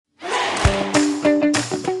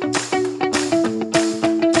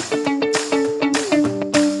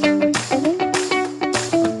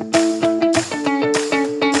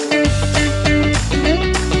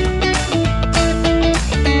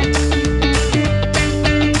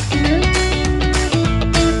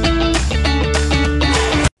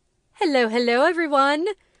Hello, hello, everyone.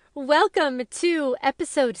 Welcome to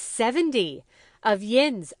episode 70 of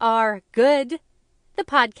Yins Are Good, the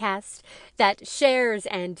podcast that shares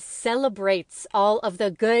and celebrates all of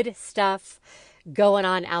the good stuff going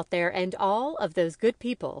on out there and all of those good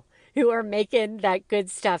people who are making that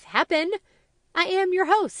good stuff happen. I am your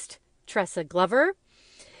host, Tressa Glover,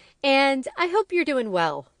 and I hope you're doing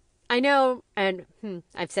well. I know, and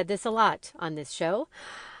I've said this a lot on this show,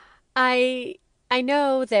 I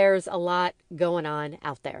know there's a lot going on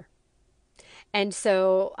out there. And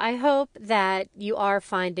so I hope that you are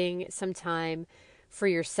finding some time for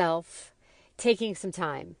yourself, taking some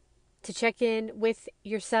time to check in with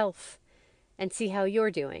yourself and see how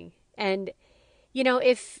you're doing. And,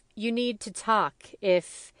 if you need to talk,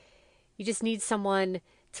 if you just need someone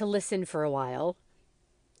to listen for a while,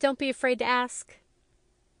 don't be afraid to ask.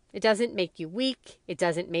 It doesn't make you weak. It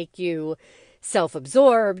doesn't make you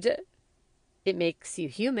self-absorbed. It makes you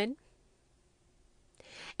human.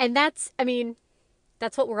 And that's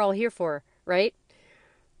what we're all here for, right?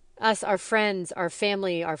 Us, our friends, our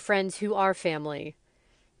family, our friends who are family.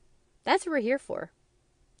 That's what we're here for,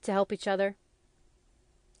 to help each other.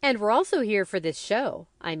 And we're also here for this show,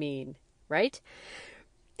 right?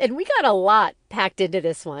 And we got a lot packed into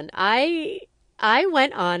this one. I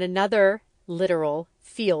went on another literal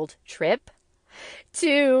field trip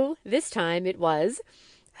to, this time it was,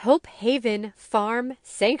 Hope Haven Farm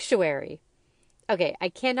Sanctuary. Okay, I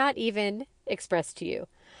cannot even express to you.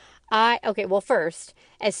 First,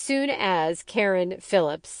 as soon as Karen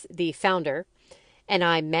Phillips, the founder, and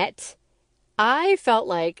I met, I felt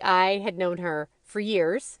like I had known her for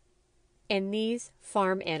years. And these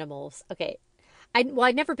farm animals,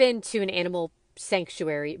 I'd never been to an animal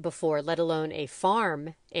sanctuary before, let alone a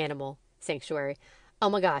farm animal sanctuary. Oh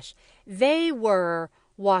my gosh, they were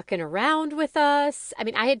walking around with us.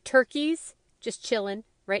 I had turkeys just chilling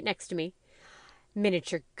right next to me,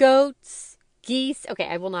 miniature goats, geese. Okay,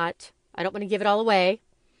 I don't want to give it all away,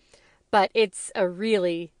 but it's a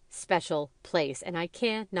really special place and I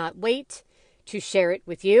cannot wait to share it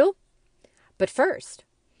with you. But first,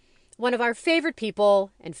 one of our favorite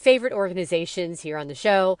people and favorite organizations here on the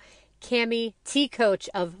show, Cami T. Coach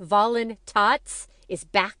of Volun Tots, is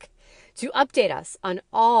back to update us on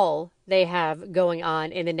all they have going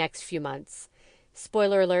on in the next few months.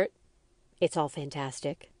 Spoiler alert, it's all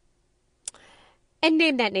fantastic. And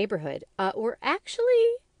name that neighborhood. We're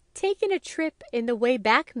actually taking a trip in the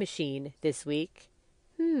Wayback Machine this week.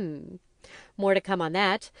 More to come on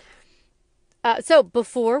that. So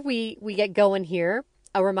before we get going here,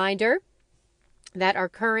 a reminder that our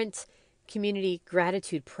current Community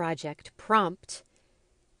Gratitude Project prompt,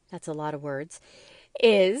 that's a lot of words,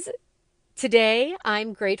 is today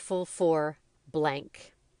I'm grateful for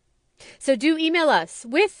blank. So do email us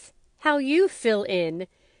with how you fill in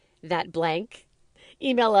that blank.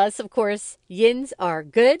 Email us, of course,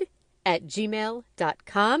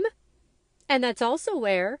 yinsaregood@gmail.com. And that's also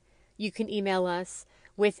where you can email us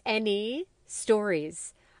with any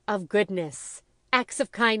stories of goodness, acts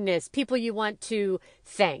of kindness, people you want to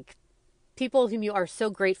thank, people whom you are so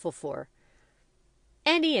grateful for.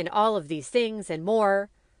 Any and all of these things and more,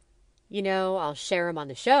 I'll share them on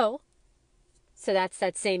the show. So that's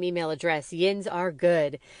that same email address,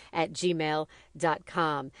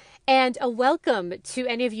 yinsaregood@gmail.com. And a welcome to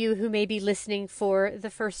any of you who may be listening for the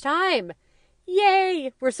first time.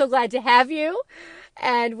 Yay! We're so glad to have you.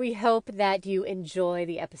 And we hope that you enjoy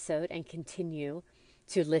the episode and continue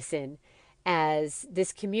to listen as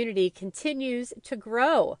this community continues to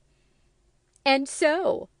grow. And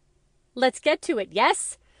so, let's get to it.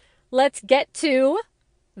 Yes? Let's get to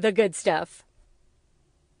the good stuff.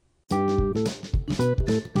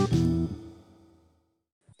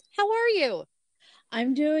 How are you?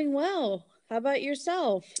 I'm doing well. How about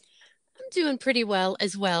yourself? I'm doing pretty well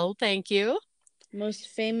as well, thank you. Most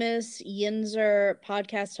famous Yinzer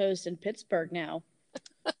podcast host in Pittsburgh now.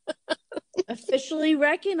 Officially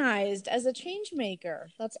recognized as a change maker.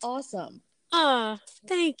 That's awesome.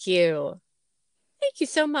 Thank you. Thank you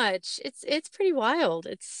so much. It's pretty wild.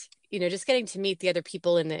 It's, just getting to meet the other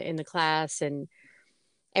people in the class and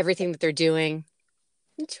everything that they're doing.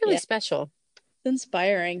 It's really special. It's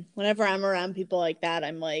inspiring. Whenever I'm around people like that,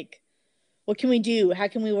 I'm like, what can we do? How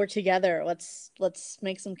can we work together? Let's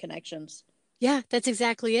make some connections. Yeah, that's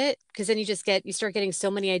exactly it. Because then you start getting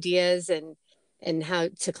so many ideas and how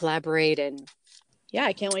to collaborate. And yeah,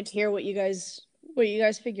 I can't wait to hear what you guys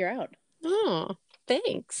figure out. Oh,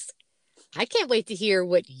 thanks. I can't wait to hear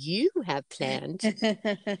what you have planned.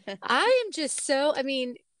 I am just so,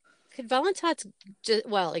 because Valentine's just,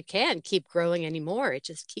 well, it can keep growing anymore. It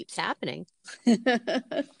just keeps happening.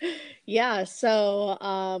 Yeah,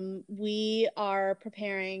 so we are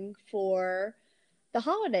preparing for the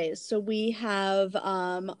holidays. So we have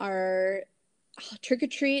our trick or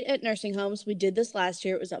treat at nursing homes. We did this last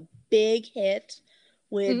year. It was a big hit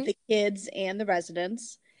with Mhm. the kids and the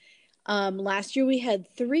residents. Last year we had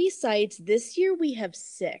 3 sites. This year we have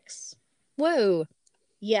 6. Whoa.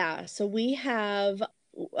 Yeah, so we have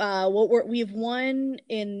we have one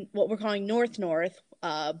in what we're calling North North,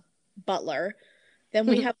 Butler. Then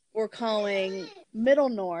we have what we're calling Middle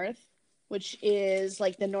North, which is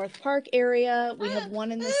like the North Park area. We have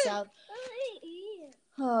one in the south.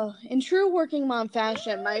 Oh, in true working mom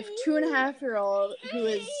fashion, my 2.5-year-old,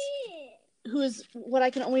 who is what I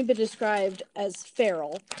can only be described as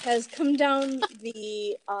feral, has come down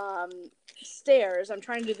the stairs. I'm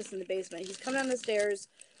trying to do this in the basement. He's come down the stairs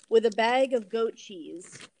with a bag of goat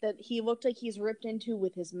cheese that he looked like he's ripped into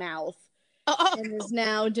with his mouth, Oh, and is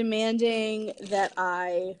now demanding that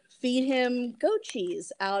I feed him goat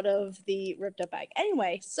cheese out of the ripped up bag.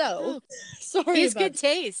 Anyway, so oh. He sorry has about good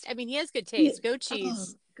taste. I mean, he has good that. taste. Goat Oh,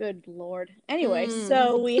 cheese. good Lord. Anyway, Mm.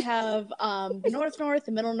 so we have the North North,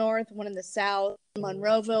 the Middle North, one in the South,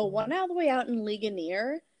 Monroeville, one all the way out in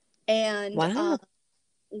Ligonier, and Wow.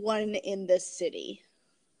 one in the city.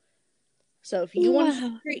 So if you want to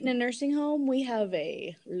Wow. treat in a nursing home, we have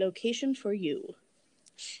a location for you.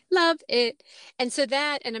 Love it. And so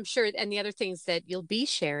that, and I'm sure, and the other things that you'll be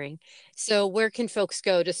sharing. So where can folks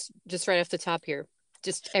go? Just right off the top here.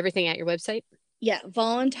 Just everything at your website. Yeah,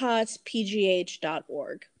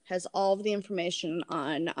 voluntatspgh.org has all of the information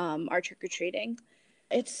on our trick or treating.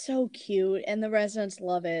 It's so cute, and the residents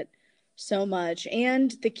love it so much, and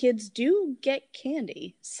the kids do get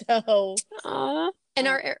candy. So Aw. And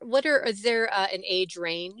is there an age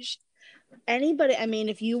range? anybody, I mean,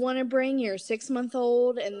 if you want to bring your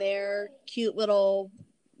 6-month-old in their cute little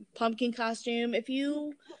pumpkin costume, if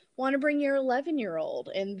you want to bring your 11-year-old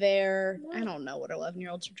in their, I don't know what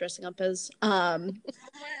 11-year-olds are dressing up as,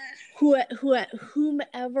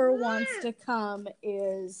 whomever wants to come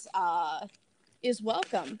is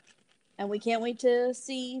welcome, and we can't wait to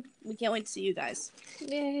see you guys.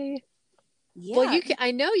 Yay. Well, Yeah.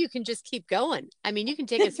 I know you can just keep going. I mean, you can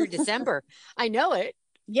take us through December. I know it.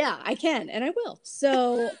 Yeah, I can, and I will.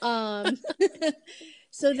 So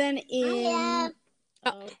so then in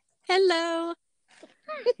Oh, hello.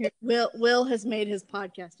 Will has made his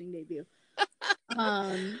podcasting debut.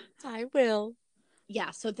 I will.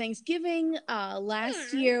 Yeah, so Thanksgiving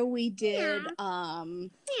last year we did you're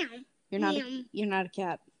not a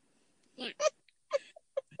cat.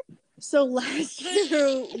 So last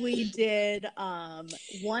year we did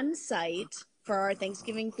one site for our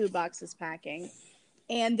Thanksgiving food boxes packing,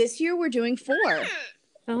 and this year we're doing 4.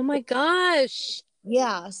 Oh my gosh.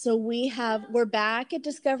 Yeah, so we're back at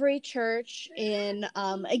Discovery Church in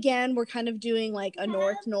again, we're kind of doing like a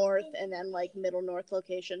north and then like middle north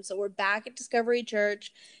location. So we're back at Discovery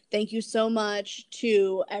Church. Thank you so much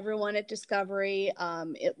to everyone at Discovery.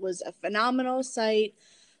 It was a phenomenal site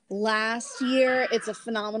last year. It's a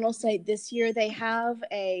phenomenal site this year. They have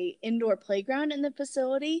a indoor playground in the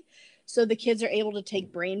facility. So the kids are able to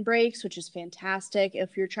take brain breaks, which is fantastic.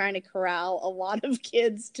 If you're trying to corral a lot of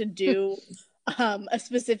kids to do a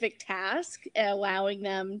specific task, allowing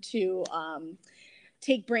them to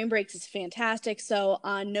take brain breaks is fantastic. So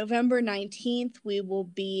on November 19th, we will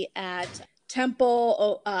be at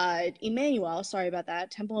Temple Emmanuel, sorry about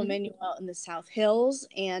that, Temple Emmanuel in the South Hills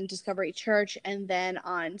and Discovery Church. And then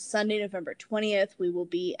on Sunday, November 20th, we will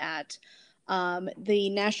be at the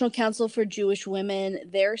National Council for Jewish Women,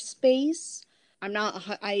 their space.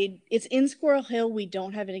 It's in Squirrel Hill. We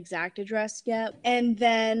don't have an exact address yet. And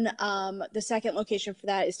then the second location for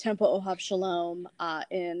that is Temple Ohav Shalom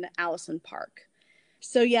in Allison Park.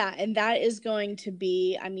 So yeah, and that is going to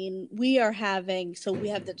be, I mean, we have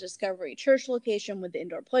the Discovery Church location with the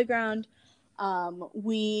indoor playground.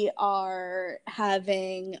 We are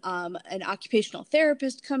having an occupational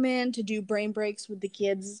therapist come in to do brain breaks with the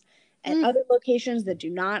kids at other locations that do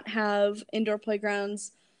not have indoor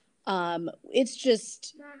playgrounds.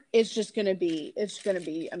 It's gonna be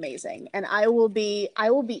amazing, and I will be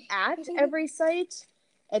at every site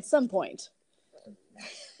at some point.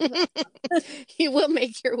 You will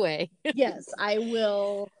make your way. Yes, I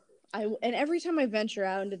will. And every time I venture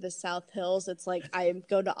out into the South Hills, it's like I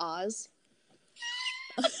go to Oz.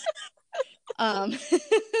 But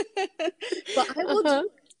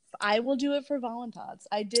I will do it for Valentine's.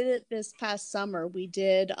 I did it this past summer. We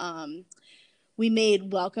did we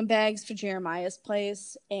made welcome bags for Jeremiah's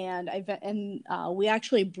place, and we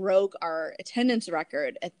actually broke our attendance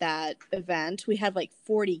record at that event. We had like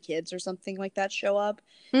 40 kids or something like that show up.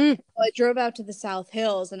 Mm. So I drove out to the South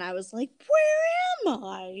Hills, and I was like, "Where am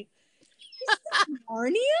I? Is this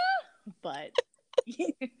Narnia?" But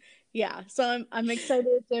yeah, so I'm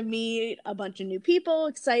excited to meet a bunch of new people.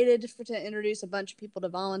 Excited to introduce a bunch of people to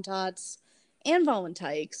Voluntots and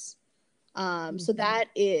Voluntikes. So that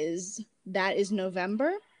is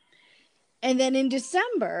November, and then in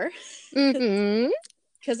December, because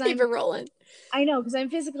Keep it rolling. I know, because I'm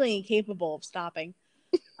physically incapable of stopping.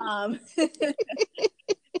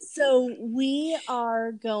 So we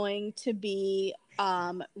are going to be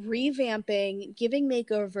revamping, giving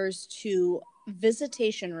makeovers to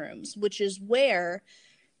visitation rooms, which is where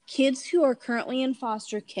kids who are currently in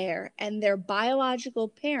foster care and their biological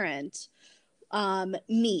parent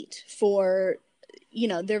meet for,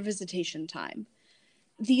 their visitation time.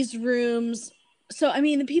 These rooms, so I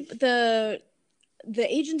mean, the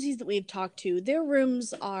agencies that we've talked to, their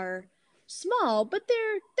rooms are small, but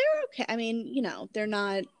they're okay. I mean, they're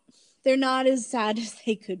not as sad as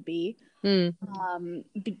they could be. But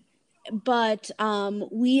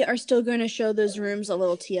we are still going to show those rooms a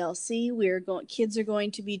little TLC. Kids are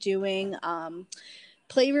going to be doing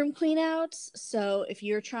playroom cleanouts. So if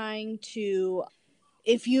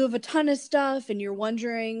you have a ton of stuff and you're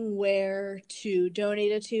wondering where to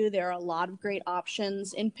donate it to, there are a lot of great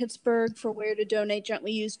options in Pittsburgh for where to donate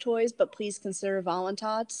gently used toys, but please consider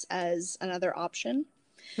Voluntots as another option.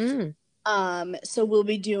 So we'll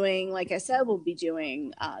be doing, like I said,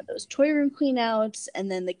 those toy room cleanouts,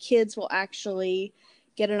 and then the kids will actually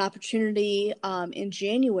get an opportunity in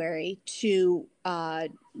January to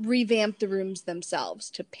revamp the rooms themselves,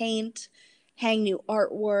 to paint, hang new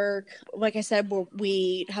artwork. Like I said,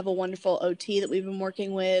 we have a wonderful OT that we've been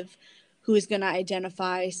working with who is going to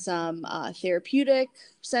identify some therapeutic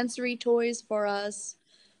sensory toys for us,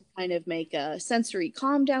 kind of make a sensory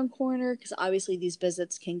calm down corner, because obviously these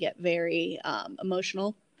visits can get very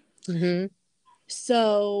emotional.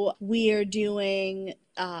 So we are doing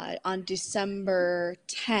on December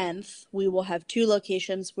 10th, we will have 2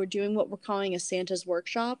 locations. We're doing what we're calling a Santa's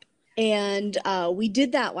Workshop. And we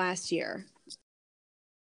did that last year.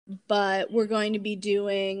 But we're going to be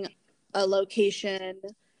doing a location,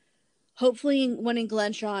 hopefully one in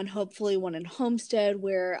Glenshaw and hopefully one in Homestead,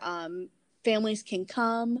 where families can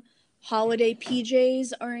come. Holiday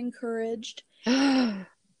PJs are encouraged. And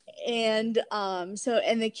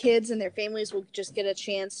and the kids and their families will just get a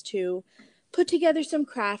chance to put together some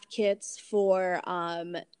craft kits for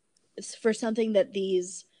something that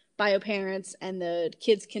these bio parents and the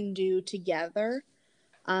kids can do together,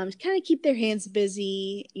 to kind of keep their hands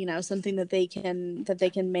busy, something that they can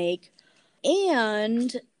make.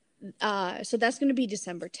 And so that's going to be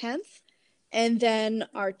December 10th. And then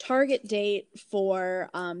our target date for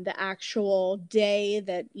the actual day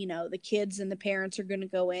that, the kids and the parents are going to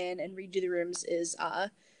go in and redo the rooms is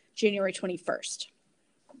January 21st.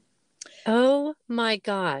 Oh my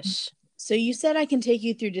gosh. So you said I can take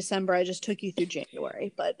you through December. I just took you through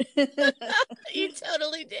January, but You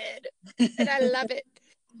totally did. And I love it.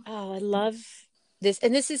 Oh, I love this.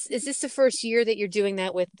 And is this the first year that you're doing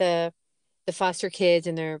that with the foster kids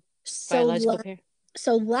and their biological parents?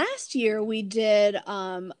 So last year we did,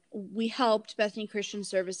 we helped Bethany Christian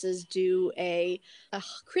Services do a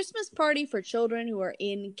Christmas party for children who are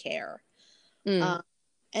in care.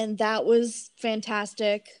 And that was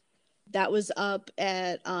fantastic. That was up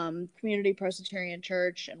at Community Presbyterian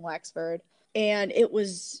Church in Wexford. And it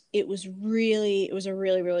was a really,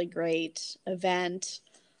 really great event.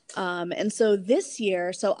 And so this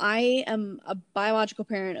year, so I am a biological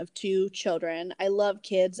parent of 2 children. I love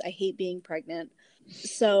kids. I hate being pregnant.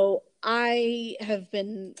 So I have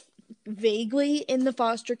been vaguely in the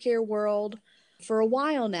foster care world for a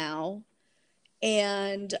while now.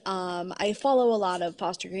 And I follow a lot of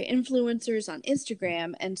foster care influencers on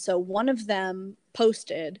Instagram. And so one of them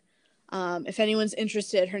posted, if anyone's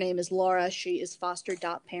interested, her name is Laura. She is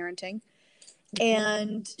foster.parenting.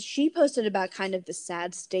 And she posted about kind of the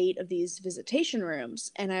sad state of these visitation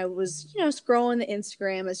rooms. And I was, scrolling the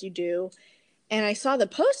Instagram as you do. And I saw the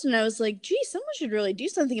post and I was like, gee, someone should really do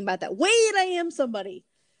something about that. Wait, I am somebody.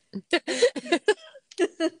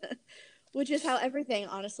 Which is how everything,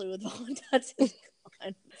 honestly, with Voluntots is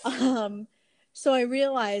gone. So I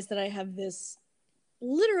realized that I have this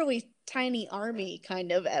literally tiny army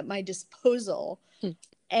kind of at my disposal.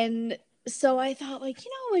 And so I thought, we could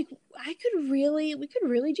really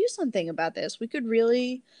do something about this. We could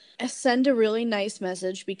really send a really nice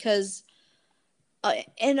message, because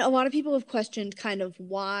and a lot of people have questioned kind of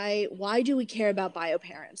why do we care about bio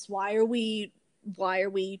parents? Why are we,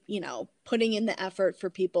 putting in the effort for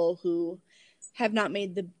people who have not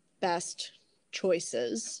made the best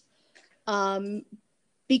choices?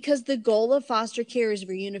 Because the goal of foster care is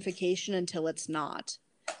reunification until it's not.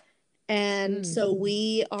 And so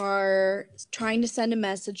we are trying to send a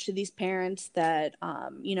message to these parents that,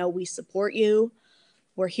 we support you.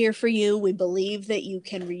 We're here for you. We believe that you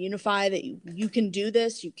can reunify, that you can do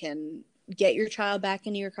this. You can get your child back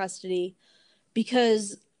into your custody.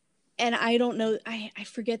 Because, and I don't know, I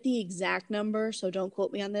forget the exact number, so don't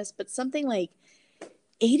quote me on this, but something like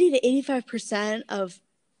 80 to 85% of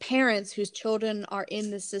parents whose children are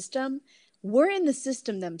in the system were in the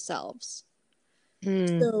system themselves.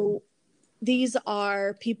 So these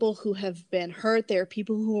are people who have been hurt. They're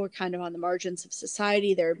people who are kind of on the margins of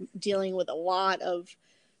society. They're dealing with a lot of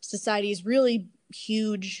society's really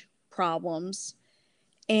huge problems.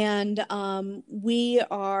 And we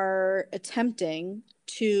are attempting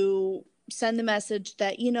to send the message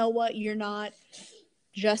that, you know what, you're not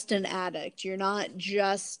just an addict. You're not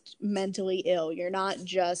just mentally ill. You're not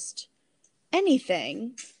just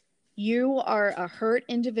anything. You are a hurt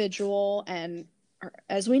individual, and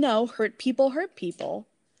as we know, hurt people hurt people.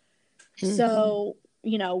 So,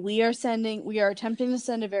 we are attempting to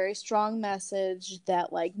send a very strong message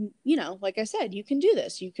that, like I said, you can do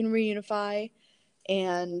this. You can reunify,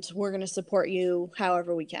 and we're going to support you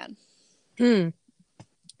however we can.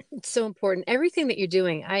 It's so important. Everything that you're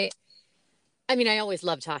doing. I mean, I always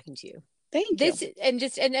love talking to you. Thank you.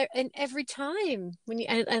 And every time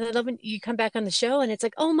and I love when you come back on the show and it's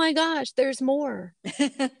like, oh my gosh, there's more.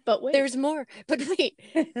 But wait. There's more. But wait,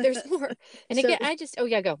 there's more. And again,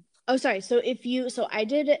 go. Oh, sorry. So I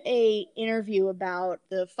did a interview about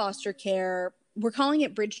the foster care. We're calling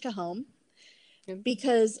it Bridge to Home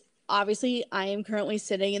because obviously I am currently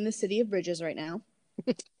sitting in the city of Bridges right now.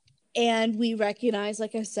 And we recognize,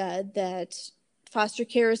 like I said, that foster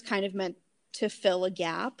care is kind of meant to fill a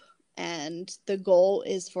gap. And the goal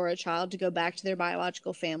is for a child to go back to their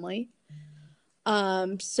biological family.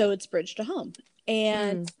 So it's Bridge to Home.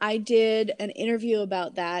 And I did an interview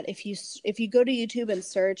about that. If you go to YouTube and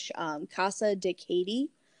search Casa de Katie,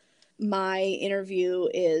 my interview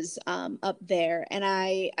is up there. And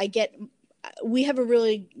we have a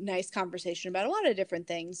really nice conversation about a lot of different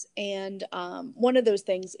things. And one of those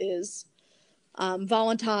things is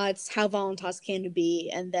Voluntats, how Voluntats came to be,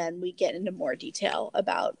 and then we get into more detail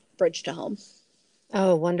about Bridge to Home.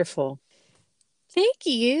 Oh, wonderful. Thank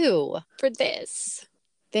you for this.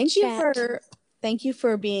 Thank you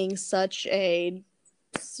for being such a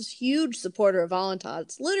huge supporter of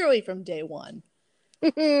Voluntats, literally from day one.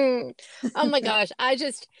 Oh my gosh.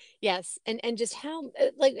 Yes. And just how,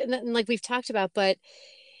 like we've talked about, but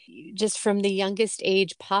just from the youngest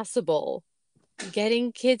age possible,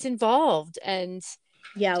 getting kids involved and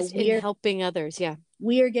in helping others. Yeah.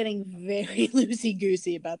 We are getting very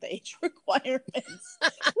loosey-goosey about the age requirements,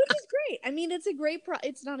 which is great. I mean, it's a great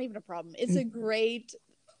it's not even a problem. It's a great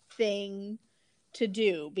thing to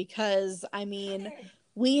do because, I mean,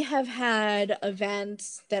 we have had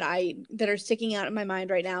events that are sticking out in my mind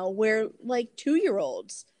right now where like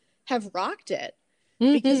 2-year-olds have rocked it.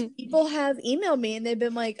 Because people have emailed me and they've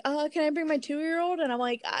been like, can I bring my 2-year-old? And I'm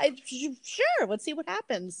like, sure, let's see what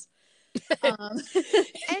happens.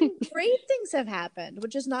 And great things have happened,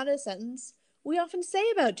 which is not a sentence we often say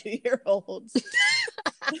about 2-year-olds.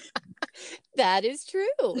 That is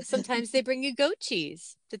true. Sometimes they bring you goat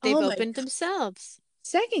cheese that they've opened themselves.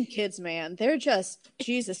 Second kids, man, they're just,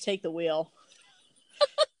 Jesus, take the wheel.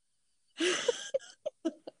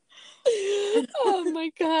 Oh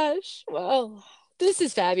my gosh. Well, this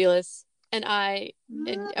is fabulous. And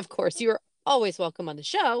of course, you're always welcome on the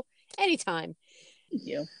show anytime. Thank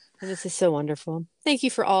you. And this is so wonderful. Thank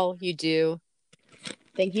you for all you do.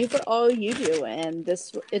 Thank you for all you do. And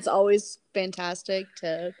it's always fantastic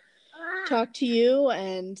to talk to you.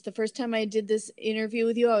 And the first time I did this interview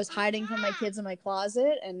with you, I was hiding from my kids in my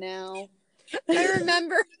closet. And now I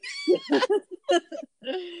remember.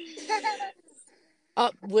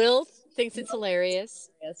 Will thinks it's hilarious.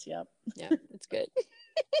 Yes, yep. Yeah, it's good.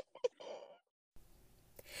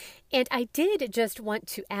 And I did just want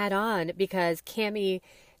to add on because Cammie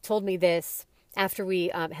told me this after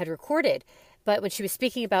we had recorded, but when she was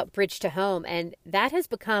speaking about Bridge to Home, and that has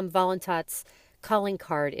become Voluntat's calling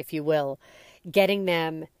card, if you will, getting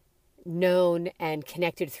them known and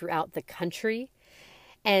connected throughout the country.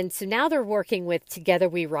 And so now they're working with Together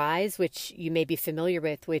We Rise, which you may be familiar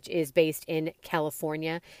with, which is based in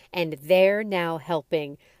California. And they're now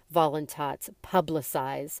helping Voluntats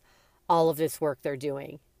publicize all of this work they're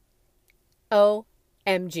doing. Oh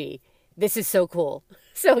OMG. This is so cool.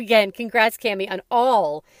 So again, congrats, Cami, on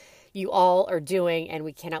all you all are doing, and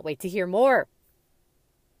we cannot wait to hear more.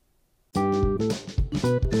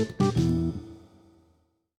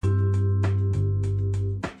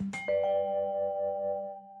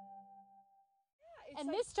 And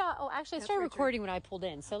this dog, actually, I started recording when I pulled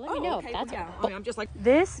in, so let me know if that's I'm just like,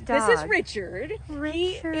 this dog. This is Richard.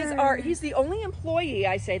 He's the only employee,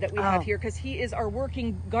 I say, that we have here, because he is our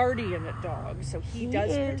working guardian dog. So he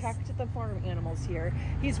does protect the farm animals here.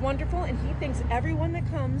 He's wonderful, and he thinks everyone that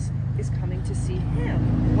comes is coming to see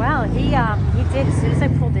him. Well, he did as soon as I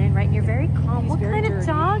pulled in, right? And you're very calm. What kind of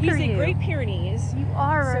dog are you? He's a Great Pyrenees. You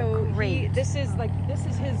are great. This is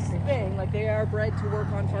his thing. Like, they are bred to work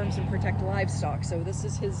on farms and protect livestock. So this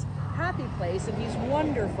is his happy place, and he's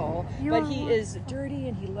wonderful. But he is dirty,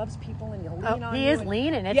 and he loves people, and he'll lean on you. He is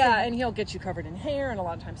lean, and and he'll get you covered in hair, and a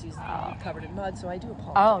lot of times he's covered in mud. So I do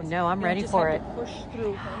apologize. Oh no, I'm ready for it. Push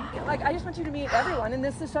through him. Like, I just want you to meet everyone, and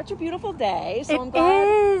this is such a beautiful day. So I'm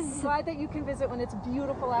glad that you can visit when it's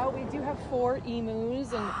beautiful out. We do have 4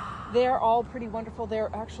 emus, and they're all pretty wonderful. They're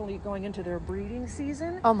actually going into their breeding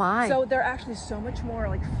season. Oh my! So they're actually so much more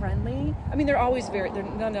like friendly. I mean, they're always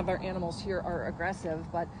none of our animals here are aggressive,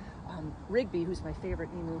 but Rigby, who's my favorite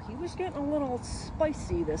emu, he was getting a little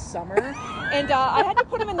spicy this summer, and I had to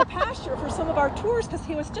put him in the pasture for some of our tours because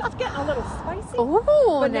he was just getting a little spicy.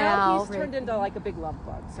 Oh, but now he's turned into like a big love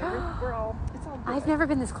bug. So it's all good. I've never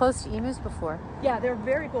been this close to emus before. Yeah, they're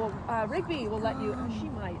very cool. Rigby will let you. She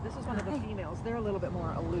might. This is one of the females. They're a little bit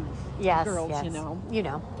more aloof. Yes, girls, yes. you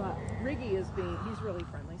know. But Rigby he's really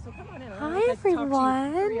friendly. So come on in. Hi, everyone.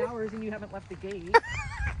 Talked to you 3 hours and you haven't left the gate.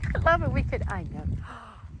 I love it. I know.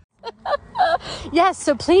 Yes,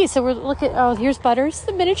 so please. So we're looking. Oh, here's Butters,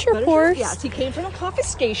 the miniature horse. Yes, he came from a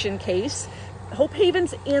confiscation case. Hope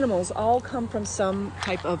Haven's animals all come from some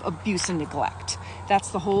type of abuse and neglect.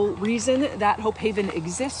 That's the whole reason that Hope Haven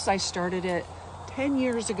exists. I started it 10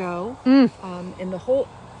 years ago, and the whole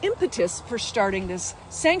impetus for starting this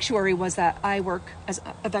sanctuary was that I work as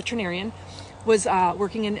a veterinarian. Was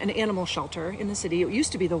working in an animal shelter in the city. It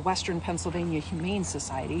used to be the Western Pennsylvania Humane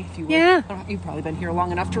Society, if you will. Yeah. You've probably been here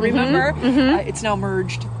long enough to remember. It's now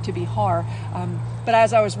merged to be HAR. But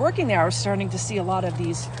as I was working there, I was starting to see a lot of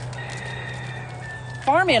these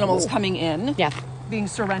farm animals coming in, being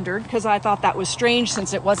surrendered, because I thought that was strange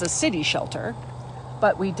since it was a city shelter.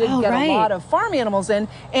 But we did get a lot of farm animals in,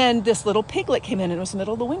 and this little piglet came in, and it was the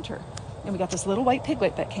middle of the winter. And we got this little white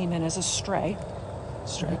piglet that came in as a stray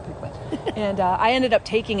piglet. And I ended up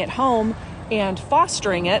taking it home and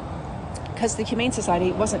fostering it, because the Humane Society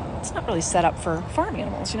it's not really set up for farm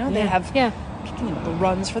animals, They have the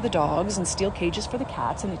runs for the dogs and steel cages for the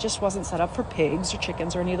cats, and it just wasn't set up for pigs or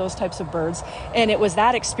chickens or any of those types of birds. And it was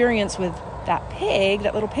that experience with that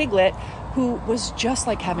little piglet, who was just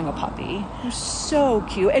like having a puppy. He was so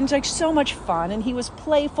cute and like so much fun, and he was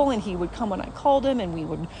playful, and he would come when I called him, and we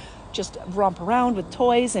would just romp around with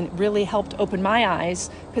toys, and it really helped open my eyes,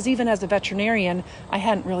 because even as a veterinarian, I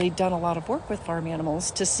hadn't really done a lot of work with farm animals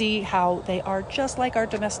to see how they are just like our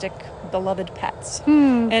domestic beloved pets.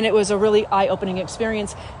 And it was a really eye-opening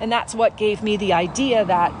experience, and that's what gave me the idea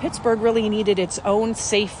that Pittsburgh really needed its own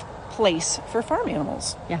safe place for farm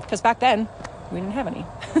animals. Yeah. Because back then, we didn't have any.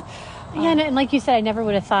 And like you said, I never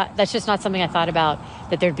would have thought, that's just not something I thought about,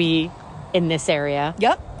 that there'd be in this area.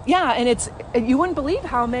 Yep. Yeah, and you wouldn't believe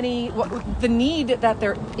how the need that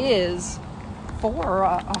there is for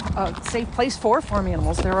a safe place for farm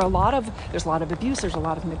animals. There's a lot of abuse. There's a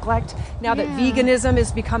lot of neglect. Now that veganism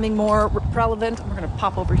is becoming more relevant, we're going to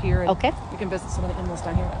pop over here. And you can visit some of the animals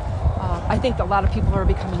down here. I think a lot of people are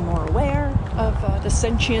becoming more aware of the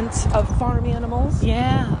sentience of farm animals.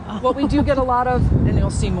 Yeah. What we do get a lot of, and you'll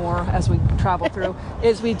see more as we travel through,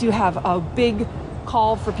 is we do have a big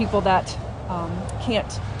call for people that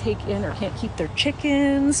can't take in or can't keep their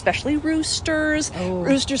chickens, especially roosters.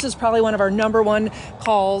 Roosters is probably one of our number one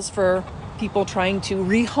calls for people trying to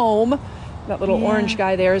rehome. That little orange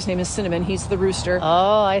guy there, his name is Cinnamon. He's the rooster.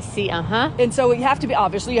 Oh, I see. And so you have to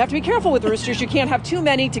be careful with the roosters. You can't have too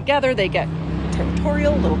many together. They get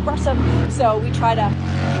territorial, a little aggressive. So we try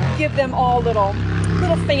to give them all little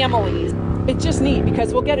families. It's just neat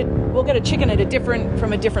because we'll get a chicken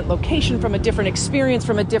from a different location, from a different experience,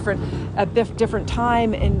 from a different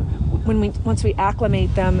time, and once we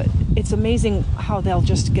acclimate them, it's amazing how they'll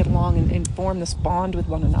just get along and form this bond with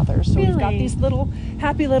one another. So we've got these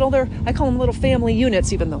happy little I call them little family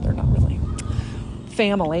units, even though they're not really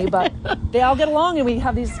family, but they all get along, and we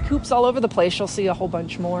have these coops all over the place. You'll see a whole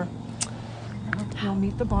bunch more. You'll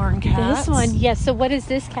meet the barn cats. This one, yes. So what is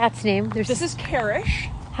this cat's name? This is Karish.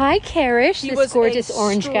 Hi, Karish, this gorgeous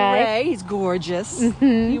orange guy. He's gorgeous.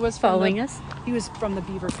 Mm-hmm. He was following us. He was from the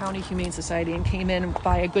Beaver County Humane Society and came in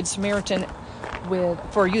by a Good Samaritan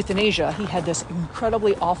for euthanasia. He had this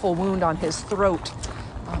incredibly awful wound on his throat,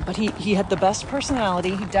 but he had the best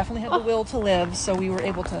personality. He definitely had the will to live, so we were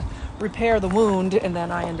able to repair the wound, and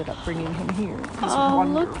then I ended up bringing him here. He's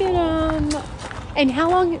wonderful. Look at him. And how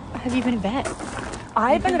long have you been a vet?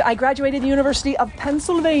 I graduated the University of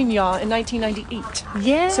Pennsylvania in 1998.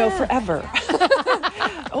 Yeah. So forever.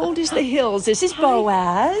 Old as the hills. This is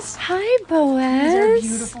Boaz. Hi, Boaz. He's our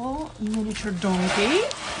beautiful miniature donkey.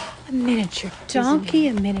 A miniature donkey,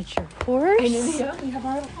 a miniature horse. And then here we have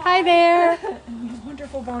our Hi there. and we have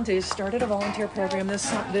wonderful volunteers. Started a volunteer program this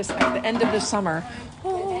at the end of this summer.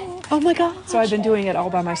 Oh my God. So I've been doing it all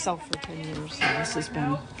by myself for 10 years. So this has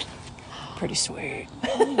been pretty sweet.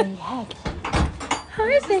 Hi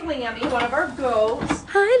This is Lammy, one of our goats.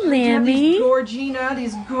 Hi, Lammy. Georgina,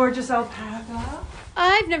 these gorgeous alpaca.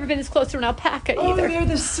 I've never been this close to an alpaca Oh, either. they're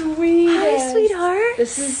the sweetest. Hi, sweetheart.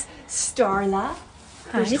 This is Starla.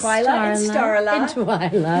 Hi, There's Twyla and Starla. And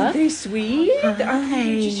Twyla. They're sweet. Hi. Aren't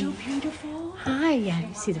they so beautiful? Hi, yeah,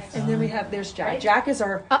 you see the phone. And then there's Jack. Jack is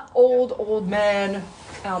our old man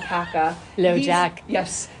alpaca. Hello, Jack.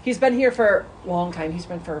 Yes. He's been here for a long time. He's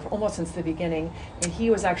been for almost since the beginning. And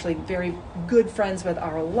he was actually very good friends with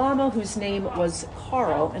our llama, whose name was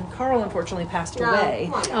Carl. And Carl unfortunately passed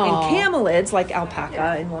away. And camelids, like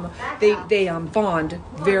alpaca and llama, they bond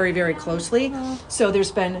very, very closely. So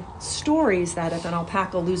there's been stories that if an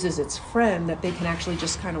alpaca loses its friend, that they can actually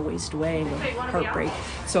just kind of waste away with heartbreak.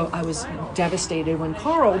 So I was devastated when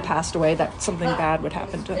Carl passed away that something bad would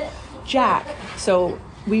happen to Jack. So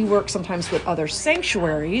we work sometimes with other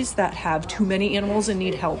sanctuaries that have too many animals and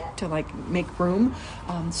need help to make room.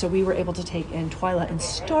 So we were able to take in Twyla and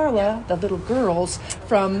Starla, the little girls,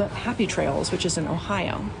 from Happy Trails, which is in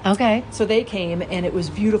Ohio. Okay. So they came, and it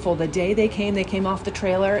was beautiful. The day they came off the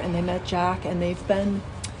trailer, and they met Jack, and they've been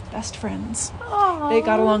best friends. Aww. They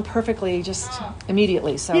got along perfectly just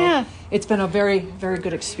immediately. So Yeah. it's been a very, very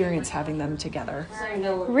good experience having them together.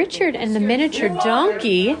 Richard and the miniature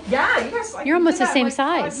donkey. Yeah, you guys. You're almost the same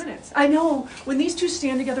size. I know. When these two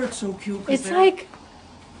stand together, it's so cute. It's like,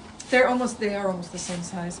 they are almost the same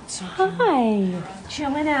size. It's so cute. hi.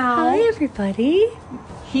 Chilling out. Hi, everybody.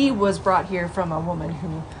 He was brought here from a woman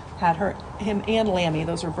who had him and Lammy.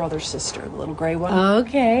 Those are brother sister, the little gray one.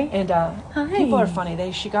 Okay. And people are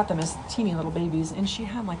funny. She got them as teeny little babies, and she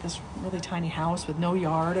had like this really tiny house with no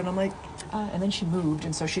yard. And I'm like, and then she moved,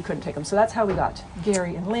 and so she couldn't take them. So that's how we got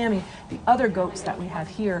Gary and Lammy. The other goats that we have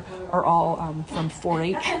here are all from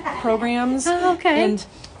 4-H programs. Oh, okay. And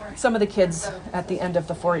some of the kids at the end of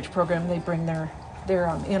the 4-H program, they bring their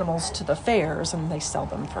animals to the fairs, and they sell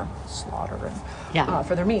them for slaughter and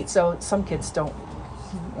for their meat. So some kids don't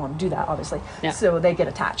want to do that, obviously. Yeah. So they get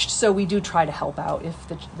attached. So we do try to help out if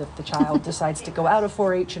the child decides to go out of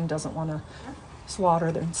 4-H and doesn't want to slaughter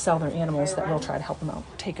and sell their animals, that we'll try to help them out,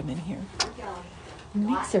 take them in here.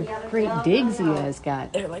 These are great digs you guys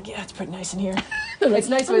got. They're like, yeah, it's pretty nice in here. It's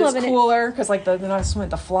nice when it's cooler, because like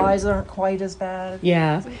the flies aren't quite as bad.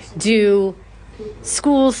 Yeah. Do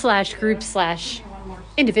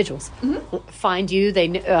schools/groups/individuals find you?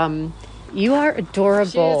 You are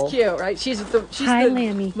adorable. She is cute, right? She's the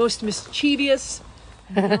Lammy. most mischievous,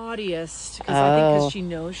 naughtiest, because I think because she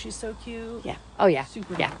knows she's so cute. Yeah. Oh yeah.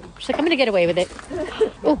 Super Yeah. naughty. She's like, I'm gonna get away with it.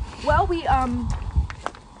 Oh. Well, we have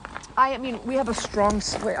a strong.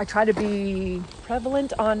 I try to be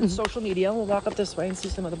prevalent on social media. We'll walk up this way and see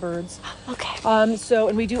some of the birds. Okay. And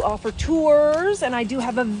we do offer tours, and I do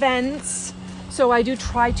have events. So I do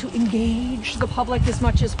try to engage the public as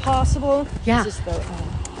much as possible. Yeah. This is the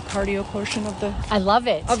cardio portion of the. I love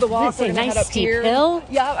it. Of the walk. It's a We're gonna nice head up steep here. hill.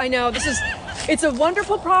 Yeah, I know. It's a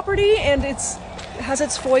wonderful property, and it has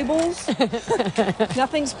its foibles.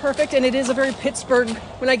 Nothing's perfect, and it is a very Pittsburgh.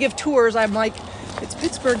 When I give tours, I'm like, it's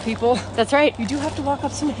Pittsburgh, people. That's right. You do have to walk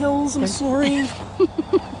up some hills. I'm sorry.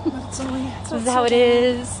 This is how it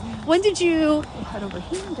is. When did you? Head over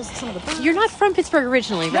here and visit some of the birds. You're not from Pittsburgh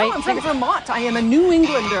originally, right? No, I'm from Vermont. I am a New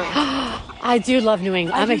Englander. I do love New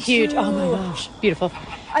England. I'm a do huge. too. Oh my gosh, beautiful.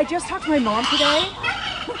 I just talked to my mom today,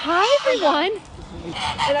 Hi everyone.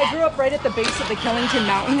 and I grew up right at the base of the Killington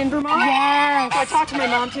Mountain in Vermont. Yes. So I talked to my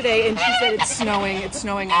mom today, and she said it's snowing. It's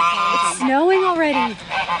snowing. Snowing already.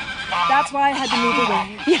 That's why I had to move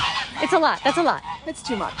away. Yeah, it's a lot. That's a lot. It's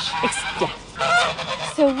too much. Yeah.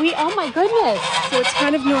 So oh my goodness. So it's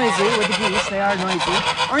kind of noisy with the geese. They are noisy.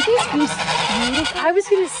 Aren't these geese beautiful? I was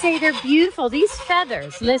going to say they're beautiful. These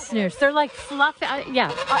feathers, listeners, they're like fluffy.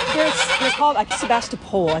 They're called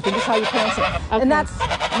Sebastopol, I think is how you pronounce it. Okay. And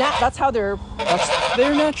that's how they're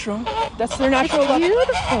natural. That's their natural look.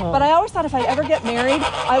 Beautiful. But I always thought if I'd ever get married,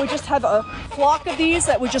 I would just have a flock of these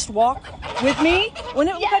that would just walk with me.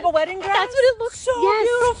 Wouldn't it look like a wedding dress? That's what it looks so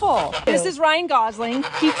beautiful. This is Ryan Gosling.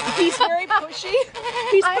 He's very pushy.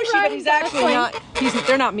 He's pushy, but he's actually not.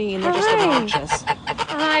 They're not mean. They're just obnoxious.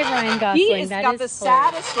 Hi, Ryan Gosling. He's got the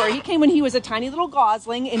saddest story. He came when he was a tiny little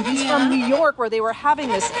gosling, and he's from New York, where they were having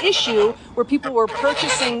this issue where people were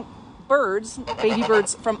purchasing baby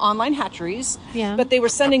birds from online hatcheries, but they were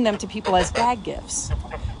sending them to people as gag gifts.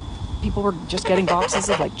 People were just getting boxes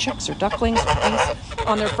of like chicks or ducklings or geese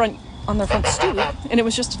on their front stoop, and it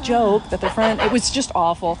was just a joke that it was just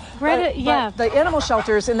awful. But the animal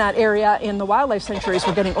shelters in that area in the wildlife sanctuaries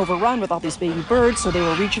were getting overrun with all these baby birds, so they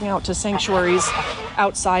were reaching out to sanctuaries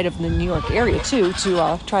outside of the New York area too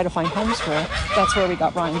to try to find homes for it. That's where we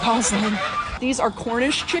got Ryan Gosling. These are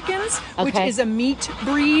Cornish chickens, which is a meat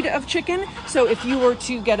breed of chicken. So if you were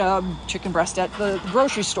to get a chicken breast at the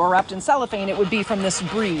grocery store wrapped in cellophane, it would be from this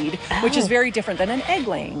breed, which is very different than an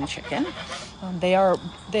egg-laying chicken. They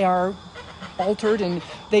are altered, and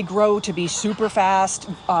they grow to be super fast,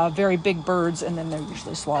 very big birds, and then they're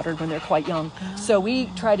usually slaughtered when they're quite young. So we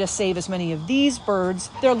try to save as many of these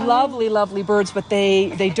birds. They're lovely, lovely birds, but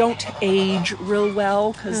they don't age real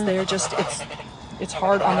well because they're just it's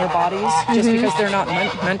hard on their bodies just because they're not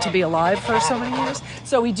meant to be alive for so many years.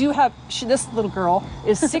 So we do have, this little girl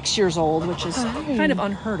is 6 years old, which is kind of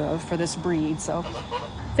unheard of for this breed. So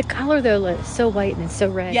the color though is so white and it's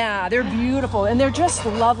so red. Yeah, they're beautiful, and they're just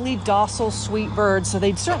lovely, docile, sweet birds. So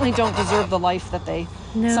they certainly don't deserve the life that they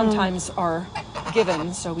sometimes are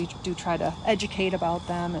given. So we do try to educate about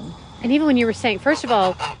them. And even when you were saying, first of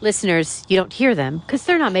all, listeners, you don't hear them because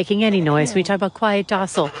they're not making any noise. When we talk about quiet,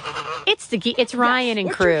 docile, it's Ryan and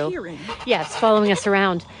crew. Yes, following us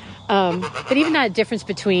around. But even that difference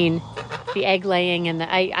between the egg laying and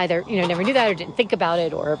I either never knew that or didn't think about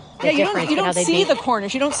it, or you don't see the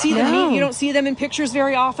Cornish, you don't see the meat, you don't see them in pictures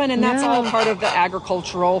very often, and that's all part of the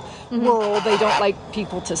agricultural world. They don't like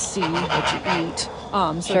people to see what you eat.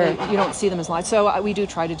 You don't see them as live. So we do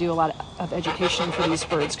try to do a lot of education for these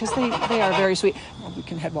birds because they are very sweet. Well, we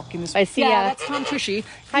can head walking this way. I see. Yeah, that's Tom Tushy.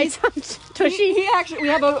 Hi, Tom Tushy. He actually,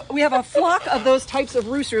 we have a flock of those types of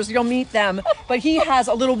roosters. You'll meet them, but he has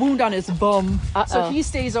a little wound on his bum, so he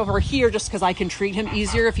stays over here just because I can treat him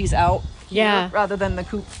easier if he's out. Here, rather than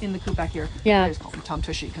in the coop back here. Yeah. I just call him Tom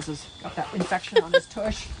Tushy because he's got that infection on his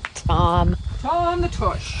tush. Tom the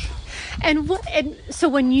tush. And so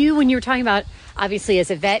when you were talking about, obviously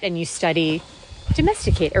as a vet, and you study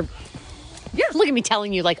domesticate, or look at me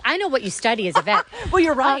telling you, like, I know what you study as a vet. Well,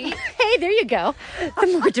 you're right. Hey, there you go. The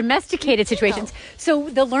more domesticated situations. So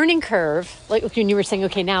the learning curve, like when you were saying,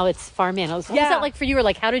 okay, now it's farm animals. What was that like for you? Or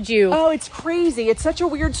like, how did you? Oh, it's crazy. It's such a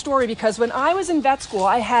weird story because when I was in vet school,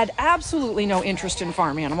 I had absolutely no interest in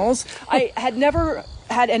farm animals. I had never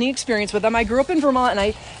had any experience with them. I grew up in Vermont,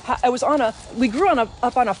 and we grew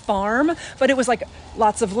up on a farm, but it was like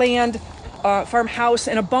lots of land, farmhouse,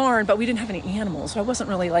 and a barn, but we didn't have any animals. So I wasn't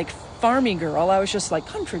really like farmy girl. I was just like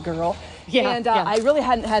country girl. I really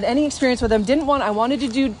hadn't had any experience with them. I wanted to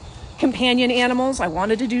do companion animals. I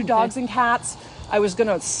wanted to do dogs and cats. I was going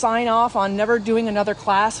to sign off on never doing another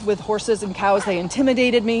class with horses and cows. They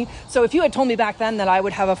intimidated me. So if you had told me back then that I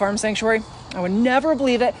would have a farm sanctuary, I would never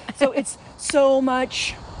believe it. So it's so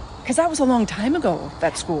much, because that was a long time ago,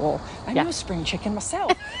 vet school. I'm no spring chicken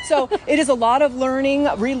myself. So it is a lot of learning,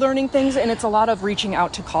 relearning things, and it's a lot of reaching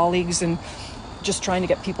out to colleagues and just trying to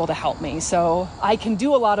get people to help me. So I can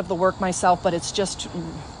do a lot of the work myself, but it's just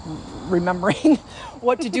remembering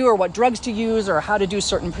what to do or what drugs to use or how to do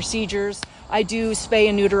certain procedures. I do spay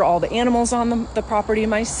and neuter all the animals on the property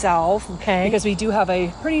myself, because we do have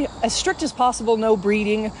as strict as possible no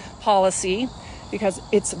breeding policy, because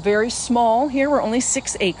it's very small here. We're only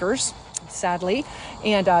 6 acres, sadly,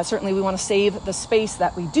 and certainly we want to save the space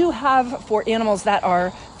that we do have for animals that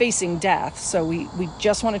are facing death. So we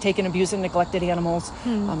just want to take in abused and neglected animals,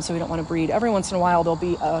 so we don't want to breed. Every once in a while there'll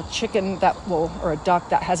be a chicken or a duck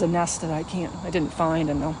that has a nest that I didn't find,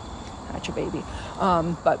 and they'll hatch a baby.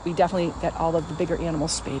 But we definitely get all of the bigger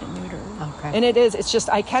animals spayed and neutered. And it's just,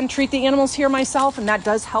 I can treat the animals here myself, and that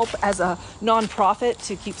does help as a nonprofit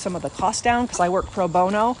to keep some of the costs down, because I work pro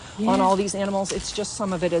bono on all these animals. It's just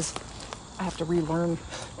some of it is I have to relearn,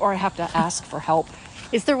 or I have to ask for help.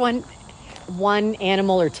 Is there one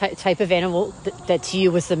animal or type of animal that to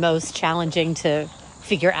you was the most challenging to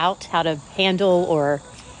figure out how to handle or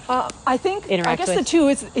I guess with? the two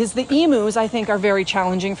is the emus, I think, are very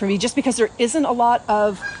challenging for me just because there isn't a lot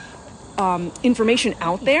of information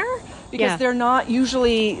out there. Because they're not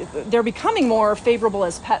usually, they're becoming more favorable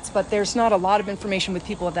as pets, but there's not a lot of information with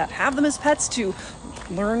people that have them as pets to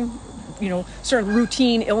learn, sort of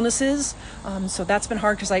routine illnesses. So that's been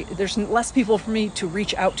hard because there's less people for me to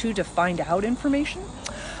reach out to find out information.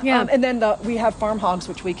 Yeah. And then we have farm hogs,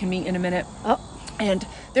 which we can meet in a minute. Oh. And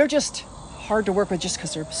they're just hard to work with just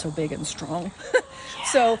because they're so big and strong.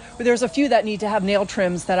 So there's a few that need to have nail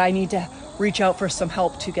trims that I need to reach out for some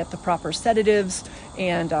help to get the proper sedatives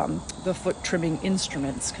and the foot trimming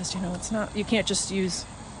instruments because it's not, you can't just use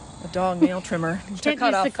a dog nail trimmer to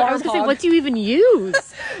cut off farm I was gonna say, hog. what do you even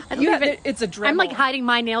use? It's a Dremel. I'm like hiding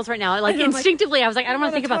my nails right now. Like instinctively, I was like, I don't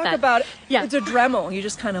want to think about that. Yeah, it's a Dremel. You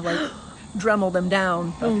just kind of like Dremel them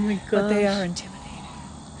down. Oh my god! But they are intimidating.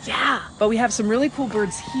 Yeah. But we have some really cool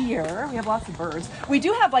birds here. We have lots of birds. We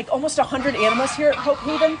do have like almost 100 animals here at Hope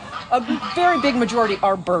Haven. A very big majority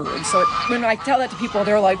are birds. So when I tell that to people,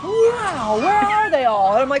 they're like, wow, where are they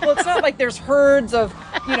all? And I'm like, well, it's not like there's herds of,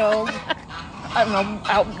 I don't know,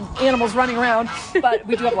 animals running around, but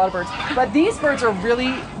we do have a lot of birds. But these birds are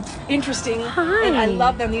really interesting, and I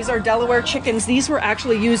love them. These are Delaware chickens. These were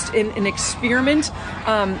actually used in an experiment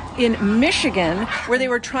in Michigan where they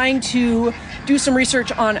were trying to do some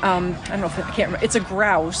research on, I don't know if I can't remember, it's a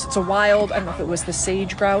grouse. It's a wild, I don't know if it was the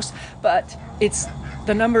sage grouse, but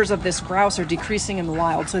the numbers of this grouse are decreasing in the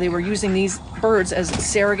wild. So they were using these birds as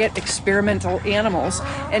surrogate experimental animals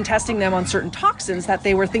and testing them on certain toxins that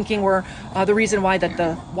they were thinking were the reason why that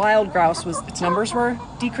the wild grouse its numbers were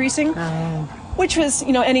decreasing. Which was,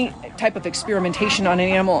 any type of experimentation on an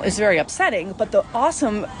animal is very upsetting. But the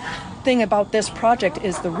awesome thing about this project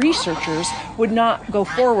is the researchers would not go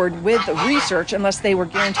forward with the research unless they were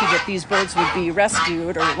guaranteed that these birds would be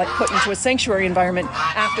rescued or like put into a sanctuary environment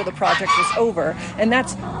after the project was over. And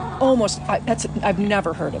I've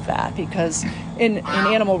never heard of that because in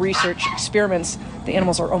animal research experiments, the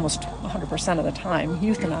animals are almost 100% of the time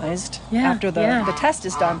euthanized after the test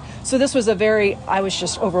is done. So this was I was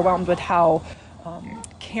just overwhelmed with how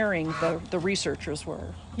caring the researchers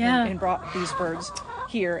were and brought these birds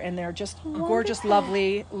here, and they're just gorgeous,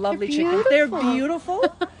 lovely chickens. They're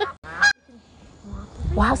beautiful.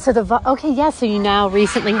 Wow. So so you now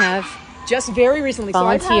recently have just very recently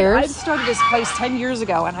volunteers. So I started this place 10 years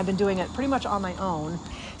ago, and I've been doing it pretty much on my own.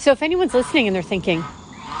 So if anyone's listening and they're thinking,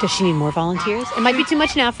 does she need more volunteers? It might be too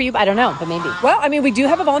much now for you, but I don't know, but maybe. Well, we do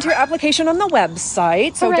have a volunteer application on the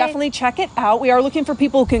website, so definitely check it out. We are looking for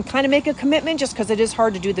people who can kind of make a commitment just because it is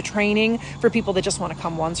hard to do the training for people that just want to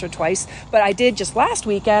come once or twice. But I did just last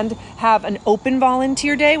weekend have an open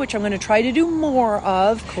volunteer day, which I'm going to try to do more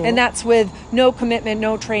of. Cool. And that's with no commitment,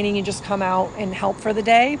 no training. You just come out and help for the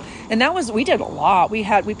day. And we did a lot. We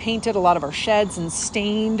painted a lot of our sheds and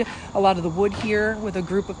stained a lot of the wood here with a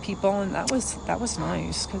group of people. And that was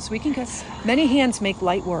nice. Because we can get many hands make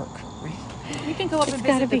light work. We can go up and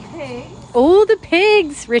visit the pigs. Oh, the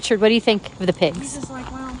pigs! Richard, what do you think of the pigs? He's just like,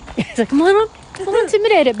 well, he's like, I'm a little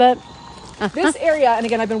intimidated, but this area, and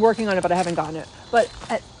again, I've been working on it, but I haven't gotten it. But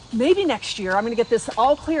maybe next year, I'm going to get this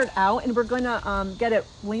all cleared out, and we're going to get it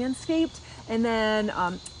landscaped, and then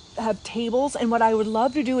have tables. And what I would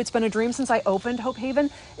love to do, it's been a dream since I opened Hope Haven,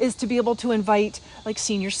 is to be able to invite like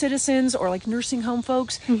senior citizens or like nursing home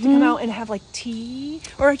folks to come out and have like tea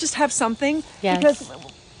or just have something. Yes. Because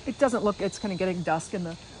it doesn't look, it's kind of getting dusk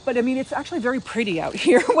but it's actually very pretty out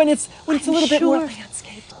here when it's a little bit more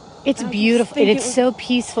landscaped. It's beautiful and it's so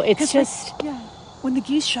peaceful. It's just when the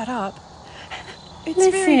geese shut up, it's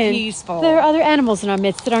very peaceful. There are other animals in our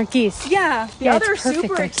midst that aren't geese. Yeah. The other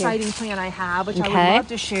super exciting plan I have, which I would love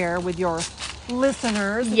to share with your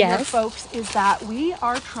listeners and your folks, is that we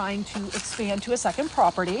are trying to expand to a second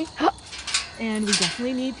property. And we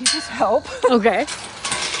definitely need people's help. Okay.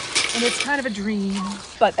 And it's kind of a dream.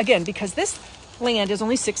 But again, because this land is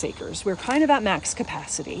only 6 acres, we're kind of at max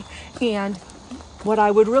capacity. And what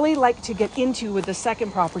I would really like to get into with the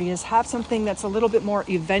second property is have something that's a little bit more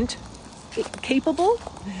event capable.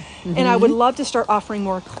 And I would love to start offering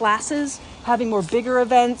more classes, having more bigger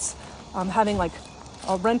events, having like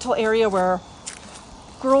a rental area where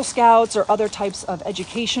Girl Scouts or other types of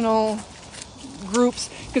educational groups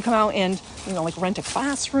could come out and like rent a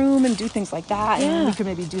classroom and do things like that. And we could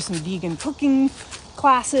maybe do some vegan cooking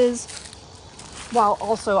classes, while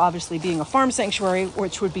also obviously being a farm sanctuary,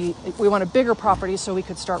 which would be, we want a bigger property so we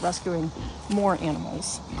could start rescuing more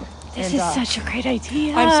animals. This is such a great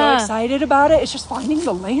idea. I'm so excited about it. It's just finding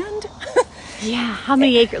the land. Yeah. How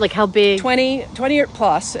many acres? Like how big? 20 or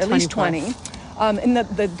plus, at least 20. And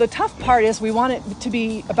the tough part is we want it to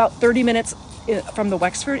be about 30 minutes from the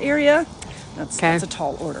Wexford area. That's a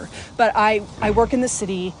tall order. But I work in the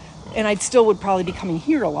city, and I still would probably be coming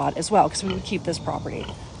here a lot as well because we would keep this property.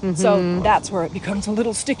 So that's where it becomes a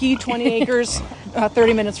little sticky. 20 acres,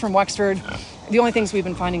 30 minutes from Wexford. The only things we've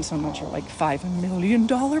been finding so much are like $5 million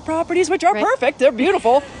properties, which are perfect. They're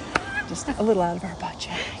beautiful. Just a little out of our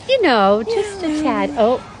budget. Just a tad.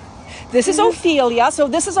 Oh, this is Ophelia. So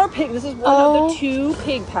this is our pig. This is one of the 2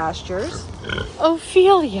 pig pastures.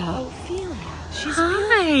 Ophelia. She's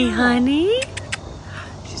Hi, honey.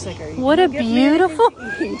 She's like, what a beautiful.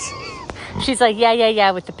 She's like,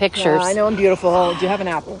 yeah, with the pictures. Yeah, I know I'm beautiful. Do you have an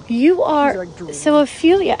apple? You are. So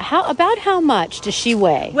Ophelia, how much does she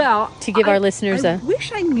weigh? Well, to give our listeners I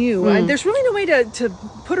wish I knew. There's really no way to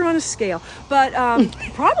put her on a scale, but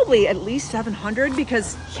probably at least 700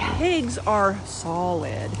 because pigs are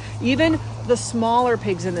solid. Even the smaller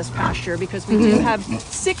pigs in this pasture, because we do have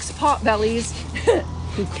 6 pot bellies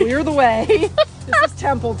who clear the way. This is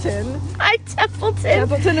Templeton. Hi, Templeton.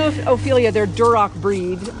 Templeton Ophelia, they're Duroc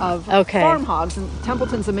breed of farm hogs, and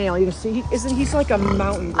Templeton's a male. You can see, he's like a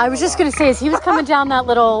mountain. I was just going to say, as he was coming down that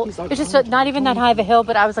little, it's just not even that high of a hill,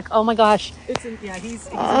 but I was like, oh my gosh. He's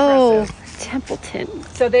impressive. Templeton.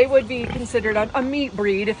 So they would be considered a meat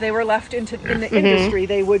breed. If they were left in the industry,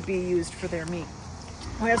 they would be used for their meat.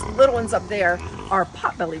 Whereas the little ones up there are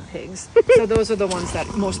pot-bellied pigs. So those are the ones that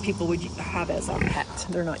most people would have as a pet.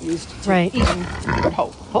 They're not used to eating.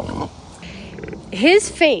 His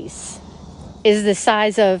face is the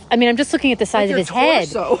size of, I'm just looking at the size of his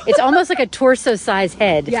torso. head. It's almost like a torso-size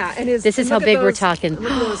head. Yeah, and this is how big we're talking.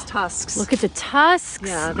 Look at those tusks. Look at the tusks.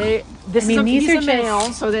 Yeah, these are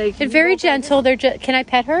male, so they're very gentle. Can I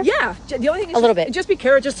pet her? Yeah, the only thing is a little bit. Just be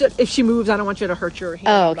careful. If she moves, I don't want you to hurt your hand.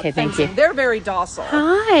 Oh, okay, thank you. They're very docile.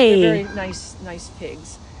 Hi. They're very nice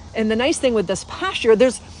pigs. And the nice thing with this pasture,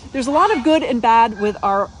 there's a lot of good and bad with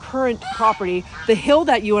our current property. The hill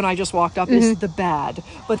that you and I just walked up is the bad,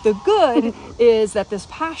 but the good is that this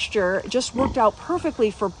pasture just worked out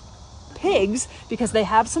perfectly for pigs because they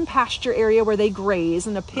have some pasture area where they graze,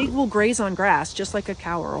 and a pig will graze on grass just like a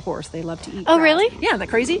cow or a horse. They love to eat grass. Really? Yeah, isn't that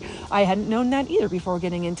crazy? I hadn't known that either before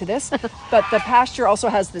getting into this. But the pasture also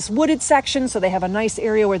has this wooded section, so they have a nice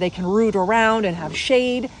area where they can root around and have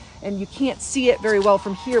shade. And you can't see it very well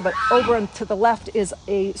from here, but over to the left is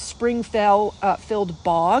a spring-filled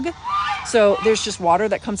bog. So there's just water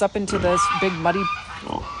that comes up into this big muddy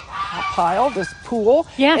pile, this pool.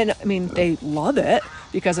 Yeah. And they love it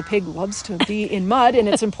because a pig loves to be in mud, and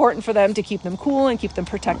it's important for them to keep them cool and keep them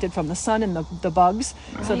protected from the sun and the bugs.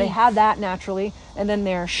 Right. So they have that naturally. And then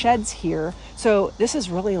there are sheds here. So this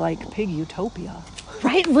is really like pig utopia.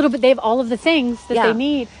 Right, a little bit. They have all of the things that they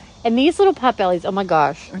need. And these little potbellies, oh my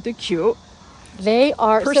gosh. Aren't they cute? They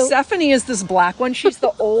are. Persephone is this black one. She's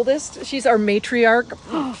the oldest. She's our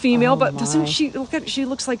matriarch female, but doesn't she look at, she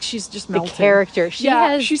looks like she's just melting. The character.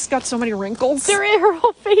 She's got so many wrinkles. They're in her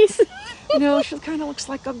whole face. She kind of looks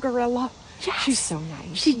like a gorilla. Yes. She's so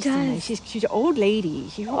nice. She does. So nice. She's an old lady.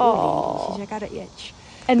 She's an old lady. She's got an itch.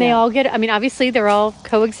 And they all get, obviously they're all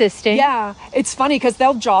coexisting. Yeah. It's funny because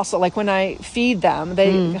they'll jostle. Like when I feed them,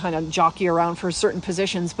 they kind of jockey around for certain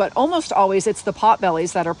positions, but almost always it's the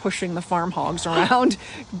potbellies that are pushing the farm hogs around.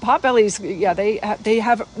 Potbellies, they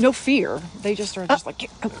have no fear. They just are just like,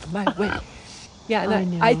 get out of my way. Yeah.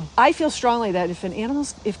 And I feel strongly that if the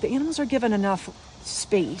animals are given enough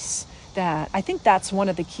space, that I think that's one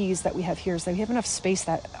of the keys that we have here is that we have enough space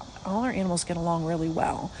that all our animals get along really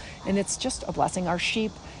well, and it's just a blessing. Our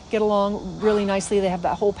sheep get along really nicely. They have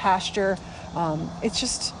that whole pasture. It's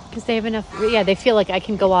just because they have enough. Yeah, they feel like I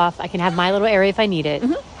can go off. I can have my little area if I need it. I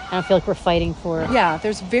don't feel like we're fighting for. Yeah,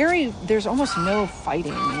 there's almost no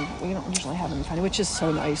fighting. We don't usually have any fighting, which is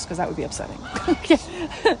so nice because that would be upsetting.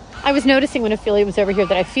 I was noticing when Ophelia was over here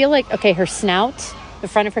that I feel like her snout. The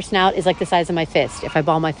front of her snout is like the size of my fist if I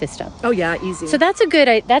ball my fist up. Oh yeah, easy. So that's a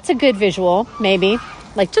good visual, maybe.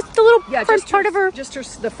 Like just the little front part of her.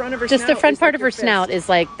 The front of her. Just the front part of her snout is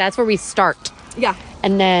like that's where we start. Yeah.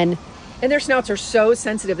 And their snouts are so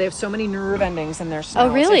sensitive. They have so many nerve endings in their snouts.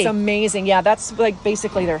 Oh really? It's amazing. Yeah, that's like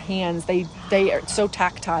basically their hands. They are so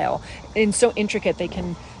tactile and so intricate. They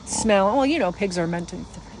can smell. Well, pigs are meant to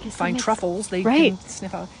find truffles. They can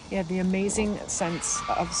sniff out. Yeah, the amazing sense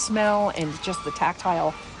of smell and just the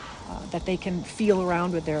tactile that they can feel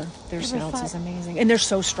around with their snouts is amazing. And they're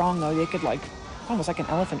so strong though. They could almost like an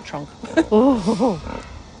elephant trunk.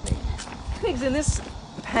 Pigs in this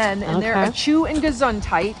pen, and they're a Chew and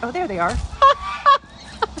Gesundheit. Oh, there they are.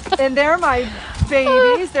 And they're my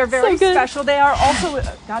babies. They're very special. They are also,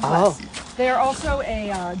 God bless. They are also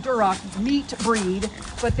a Duroc meat breed,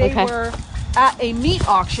 but they were at a meat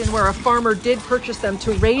auction where a farmer did purchase them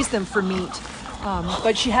to raise them for meat.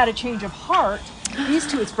 But she had a change of heart. These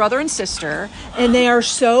two, it's brother and sister, and they are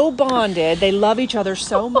so bonded. They love each other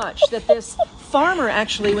so much that this farmer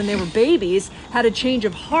actually, when they were babies, had a change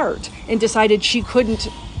of heart and decided she couldn't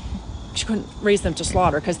raise them to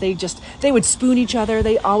slaughter because they would spoon each other.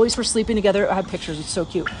 They always were sleeping together. I have pictures. It's so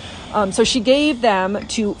cute. So she gave them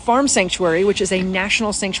to Farm Sanctuary, which is a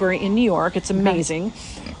national sanctuary in New York. It's amazing.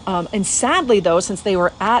 And sadly, though, since they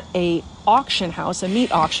were at a auction house, a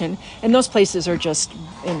meat auction, and those places are just,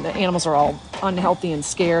 and the animals are all unhealthy and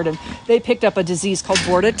scared, and they picked up a disease called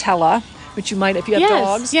Bordetella, which you might, if you have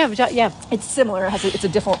dogs. Yeah. It's similar. It's a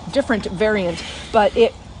different variant, but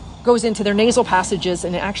it goes into their nasal passages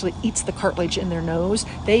and it actually eats the cartilage in their nose.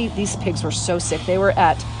 These pigs were so sick. They were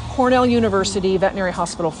at Cornell University Veterinary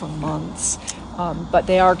Hospital for months. But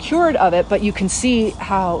they are cured of it, but you can see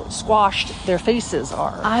how squashed their faces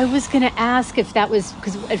are. I was going to ask if that was,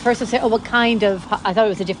 because at first I said, what kind of, I thought it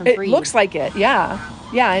was a different breed. It looks like it, yeah.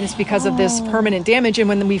 Yeah, and it's because of this permanent damage. And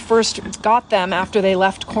when we first got them after they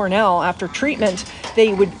left Cornell, after treatment,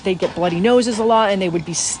 they'd get bloody noses a lot, and they would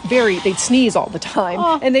be they'd sneeze all the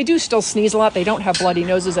time. And they do still sneeze a lot. They don't have bloody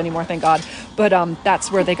noses anymore, thank God. But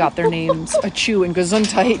that's where they got their names, Achu and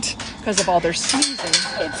Gesundheit, because of all their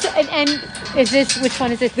sneezing. And is this, which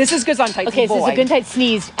one is this? This is Gesundheit. Okay, so Gesundheit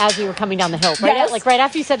sneezed as we were coming down the hill, right? Yes. Like right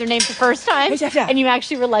after you said their names the first time, Yeah. And you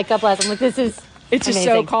actually were like, God bless. I'm like, this is It's just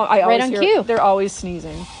amazing. so calm. I always right on hear cue. they're always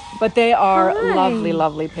sneezing. But they are Hi. lovely,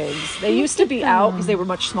 lovely pigs. They used to be out because they were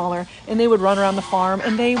much smaller, and they would run around the farm.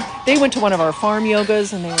 And they went to one of our farm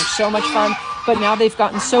yogas, and they were so much fun. But now they've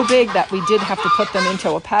gotten so big that we did have to put them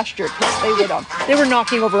into a pasture because they were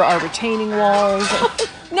knocking over our retaining walls.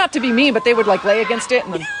 Not to be mean, but they would like lay against it,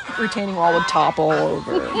 and the retaining wall would topple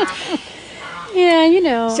over. Yeah, you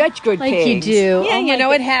know. Such good like pigs. you do. Yeah, Oh you my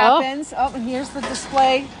know, it God. happens. Oh, and here's the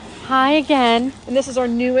display. Hi again. And this is our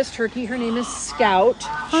newest turkey. Her name is Scout.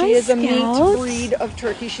 Hi, she is a Scout. meat breed of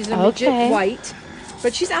turkey. She's a midget Okay. white.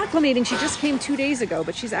 But she's acclimating. She just came 2 days ago,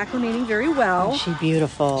 but she's acclimating very well. She's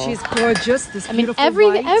beautiful. She's gorgeous. This beautiful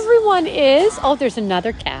white. everyone is. Oh, there's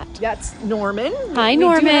another cat. That's Norman. Hi, We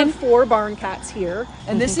Norman. do have 4 barn cats here.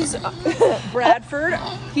 And this is Bradford.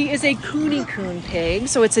 He is a Cooney Coon pig,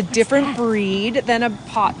 so it's a different breed than a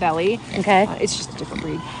potbelly. Okay. It's just a different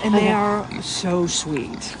breed. And they are so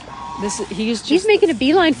sweet. He's making a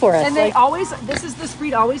beeline for us. And they always, this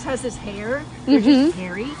breed always has this hair. They're just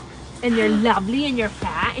hairy. And they're lovely, and you're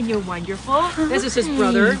fat, and you're wonderful. This is his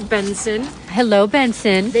brother, Benson. Hello,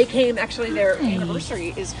 Benson. They came, actually, their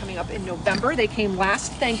anniversary is coming up in November. They came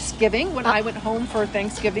last Thanksgiving when I went home for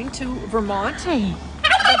Thanksgiving to Vermont. Hey.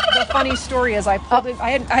 The funny story is I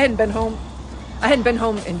hadn't been home. I hadn't been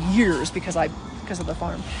home in years because of the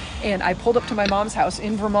farm. And I pulled up to my mom's house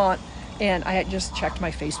in Vermont, and I had just checked my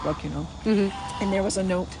Facebook, and there was a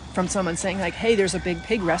note from someone saying like, hey, there's a big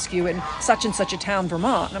pig rescue in such and such a town,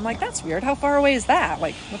 Vermont. And I'm like, that's weird. How far away is that?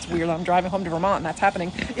 Like, that's weird. I'm driving home to Vermont and that's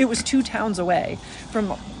happening. It was 2 towns away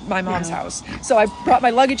from my mom's house. So I brought my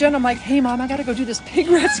luggage in. I'm like, hey, Mom, I got to go do this pig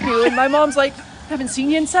rescue. And my mom's like, I haven't seen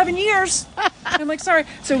you in 7 years. I'm like, sorry.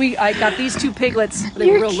 So I got these 2 piglets.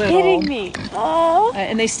 They were real little. You're kidding me. Oh.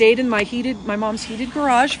 And they stayed in my mom's heated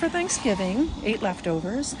garage for Thanksgiving, ate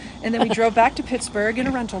leftovers, and then we drove back to Pittsburgh in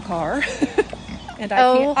a rental car. And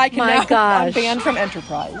I can my now, gosh. I'm banned from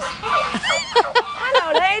Enterprise.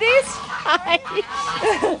 Hello, ladies.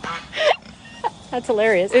 That's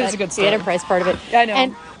hilarious. It is a good story. The Enterprise part of it. Yeah, I know.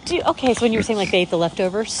 And so when you were saying like they ate the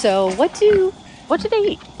leftovers, so what do they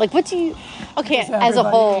eat? Like what do you? Okay, as a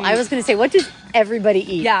whole, I was going to say, what does everybody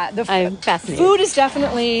eat? Yeah, I'm fascinated. Food is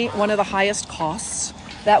definitely one of the highest costs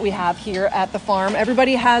that we have here at the farm.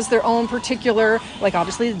 Everybody has their own particular, like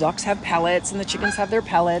obviously the ducks have pellets and the chickens have their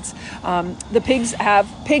pellets. The pigs have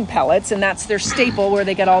pig pellets, and that's their staple where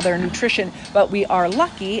they get all their nutrition. But we are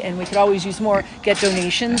lucky, and we could always use more, get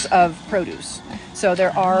donations of produce. So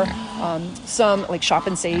there are some like Shop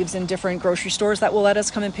and Saves in different grocery stores that will let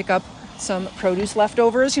us come and pick up some produce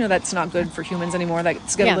leftovers. That's not good for humans anymore.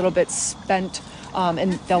 That's get a little bit spent.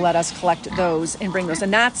 And they'll let us collect those and bring those.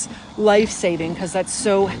 And that's life-saving because that's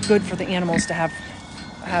so good for the animals to have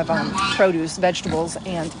produce, vegetables,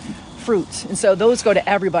 and fruits. And so those go to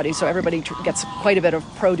everybody. So everybody gets quite a bit of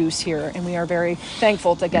produce here. And we are very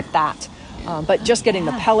thankful to get that. But just getting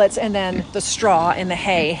the pellets and then the straw and the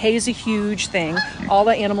hay. Hay is a huge thing. All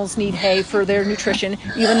the animals need hay for their nutrition,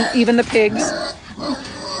 even the pigs.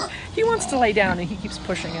 He wants to lay down and he keeps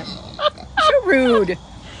pushing it. So rude.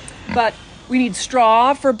 But We need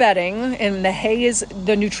straw for bedding, and the hay is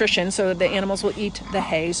the nutrition, so the animals will eat the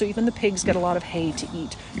hay. So even the pigs get a lot of hay to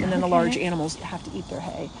eat, and then the large animals have to eat their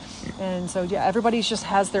hay. And so, yeah, everybody just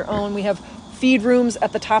has their own. We have feed rooms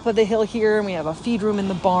at the top of the hill here, and we have a feed room in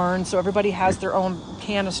the barn, so everybody has their own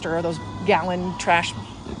canister, those gallon trash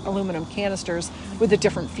aluminum canisters with a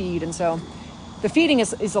different feed. And so the feeding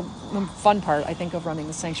is a fun part, I think, of running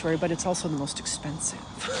the sanctuary, but it's also the most expensive.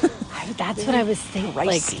 That's what I was thinking.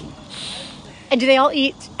 Pricey. And do they all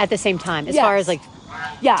eat at the same time? As far as like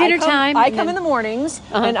dinner time? I come in the mornings,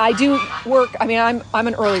 and I do work. I mean, I'm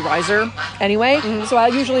an early riser anyway, so I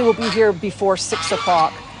usually will be here before 6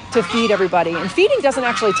 o'clock to feed everybody. And feeding doesn't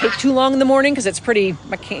actually take too long in the morning because it's pretty,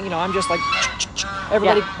 I'm just like,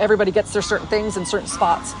 everybody gets their certain things in certain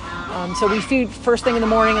spots. So we feed first thing in the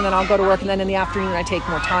morning, and then I'll go to work, and then in the afternoon I take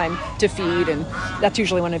more time to feed, and that's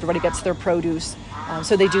usually when everybody gets their produce.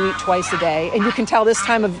 So they do eat twice a day, and you can tell this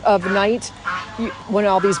time of night when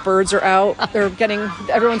all these birds are out,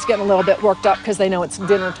 everyone's getting a little bit worked up because they know it's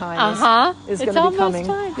dinner time is going to be coming.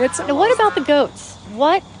 Now, what about the goats?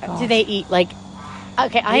 What do they eat?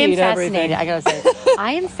 Okay, I am fascinated. Everything. I gotta say,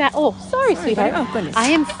 I am sorry, sweetheart. Oh, goodness.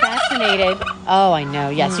 I am fascinated. Oh, I know.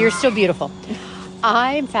 Yes, you're still beautiful.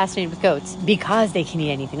 I am fascinated with goats because they can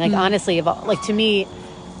eat anything. Honestly, to me,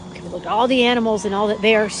 look at all the animals and all that.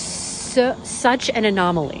 They are such an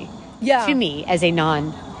anomaly to me as a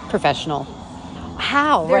non-professional.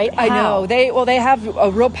 How, right? I know. They have a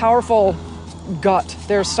real powerful gut.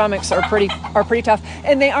 Their stomachs are pretty tough,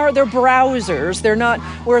 and they're browsers. They're not.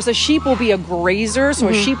 Whereas a sheep will be a grazer, so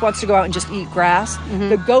a sheep wants to go out and just eat grass.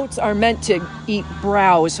 The goats are meant to eat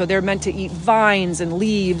browse, so they're meant to eat vines and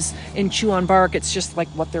leaves and chew on bark. It's just like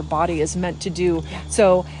what their body is meant to do.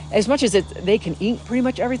 So as much as they can eat pretty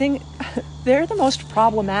much everything, they're the most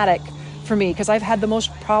problematic for me because I've had the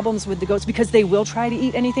most problems with the goats because they will try to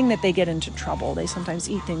eat anything that they get into trouble. They sometimes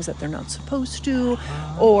eat things that they're not supposed to,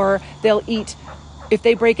 or they'll eat, if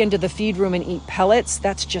they break into the feed room and eat pellets,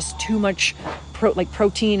 that's just too much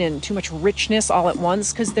protein and too much richness all at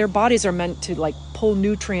once because their bodies are meant to pull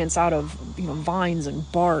nutrients out of vines and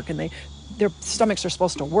bark, and their stomachs are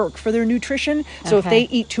supposed to work for their nutrition. So if they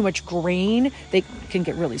eat too much grain, they can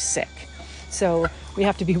get really sick. So we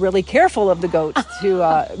have to be really careful of the goats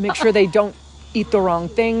to make sure they don't eat the wrong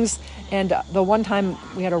things. And the one time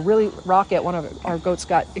we had a really rocket, one of our goats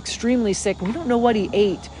got extremely sick. We don't know what he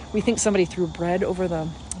ate. We think somebody threw bread over the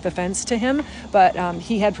fence to him, but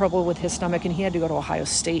he had trouble with his stomach, and he had to go to Ohio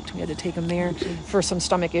State. We had to take him there for some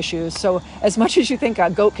stomach issues. So as much as you think a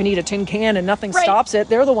goat can eat a tin can and nothing stops it,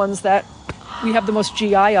 they're the ones that we have the most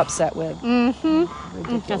GI upset with. That's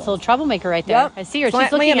a little troublemaker right there. Yep. I see her.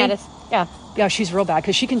 She's looking at us. Yeah, she's real bad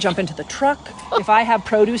because she can jump into the truck. If I have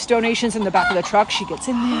produce donations in the back of the truck, she gets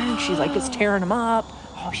in there and she's is tearing them up.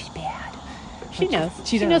 Oh, she's bad. She knows.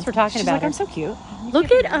 She knows we're talking about her. I'm so cute.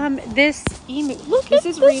 Look at this emu. This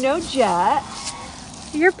is Reno Jet.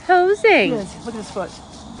 You're posing. Look at his foot.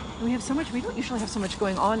 We have so much. We don't usually have so much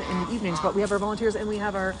going on in the evenings, but we have our volunteers and we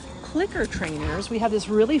have our clicker trainers. We have this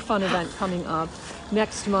really fun event coming up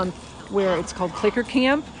next month where it's called Clicker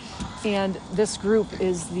Camp. And this group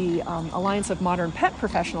is the Alliance of Modern Pet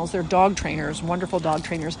Professionals. They're dog trainers, wonderful dog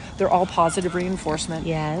trainers. They're all positive reinforcement.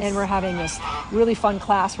 Yes. And we're having this really fun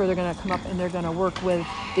class where they're going to come up and they're going to work with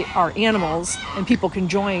our animals, and people can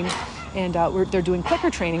join. And they're doing clicker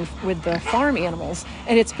training with the farm animals.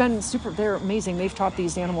 And it's been they're amazing. They've taught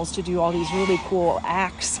these animals to do all these really cool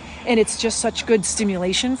acts. And it's just such good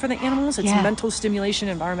stimulation for the animals. It's mental stimulation,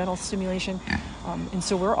 environmental stimulation. And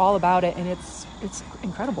so we're all about it. And it's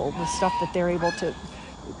incredible, the stuff that they're able to,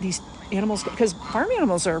 these animals, because farm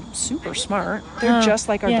animals are super smart. They're just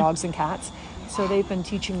like our dogs and cats. So they've been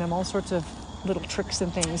teaching them all sorts of little tricks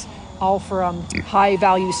and things, all for high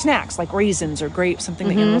value snacks like raisins or grapes, something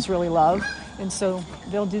that animals really love. And so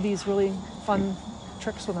they'll do these really fun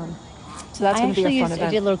tricks with them. So that's going to be a fun event.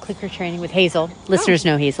 I did a little clicker training with Hazel. Listeners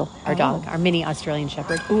know Hazel, our dog, our mini Australian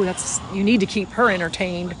Shepherd. Ooh, you need to keep her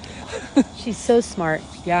entertained. She's so smart.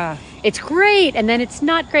 Yeah. It's great, and then it's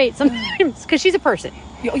not great sometimes because she's a person.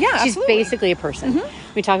 Yeah, she's absolutely. Basically a person.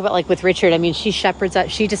 We talk about with Richard. I mean, she shepherds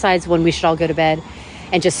us. She decides when we should all go to bed,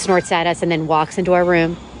 and just snorts at us, and then walks into our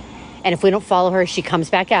room. And if we don't follow her, she comes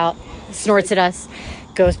back out, snorts at us,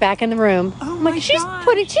 goes back in the room. Oh my God. She's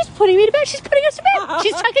putting me to bed. She's putting us to bed.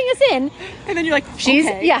 She's tucking us in. And then you're like,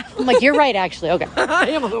 okay. Yeah. I'm like, you're right, actually. Okay. I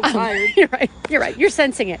am a little tired. You're right. You're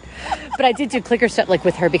sensing it. But I did do clicker stuff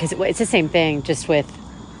with her because it's the same thing, just with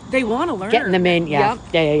they want to learn. Getting them in. Yeah.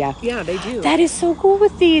 Yep. Yeah, they do. That is so cool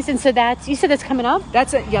with these. And so you said that's coming up?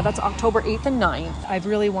 That's it. Yeah, that's October 8th and 9th. I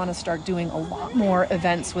really want to start doing a lot more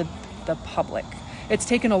events with the public. it's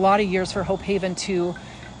taken a lot of years for Hope Haven to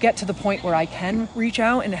get to the point where I can reach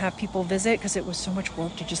out and have people visit, because it was so much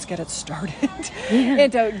work to just get it started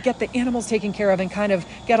and to get the animals taken care of and kind of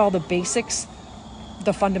get all the basics,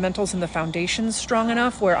 the fundamentals and the foundations strong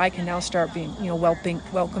enough where I can now start being, welcoming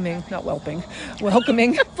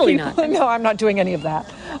Hopefully people. not. No, I'm not doing any of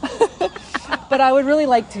that. But I would really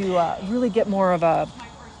like to really get more of a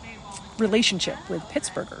relationship with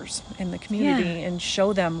Pittsburghers in the community and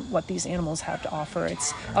show them what these animals have to offer.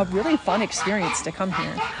 It's a really fun experience to come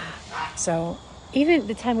here. So even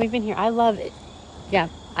the time we've been here, I love it. Yeah,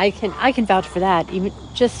 I can vouch for that. Even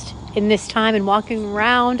just in this time and walking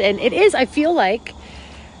around, and it is, I feel like,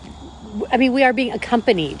 we are being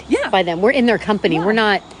accompanied by them. We're in their company. We're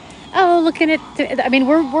not, looking at,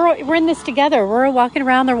 we're in this together. We're walking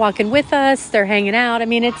around. They're walking with us. They're hanging out.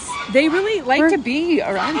 They really like to be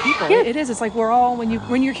around people. Yeah. It is. It's like we're all,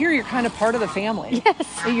 when you're here, you're kind of part of the family.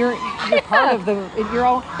 Yes. You're part of you're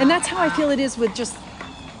all, and that's how I feel it is with just,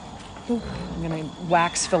 I'm going to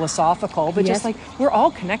wax philosophical, but just like we're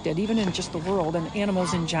all connected, even in just the world and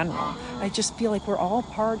animals in general. I just feel like we're all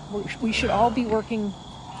we should all be working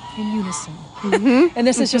in unison. Mm-hmm. And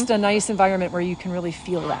this is just a nice environment where you can really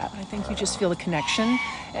feel that. I think you just feel a connection.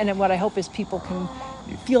 And then what I hope is people can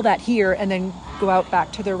feel that here and then go out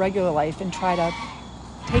back to their regular life and try to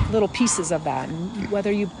take little pieces of that. And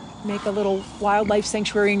whether you make a little wildlife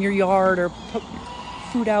sanctuary in your yard or put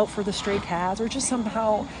food out for the stray cats or just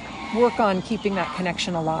somehow work on keeping that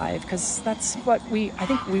connection alive, because that's what I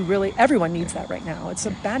think everyone needs that right now. It's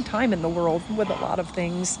a bad time in the world with a lot of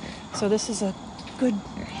things. So this is a good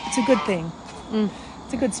thing.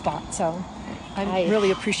 It's a good spot. So I'm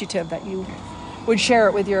really appreciative that you would share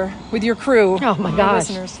it with your crew. Oh my gosh.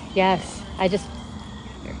 Listeners. Yes.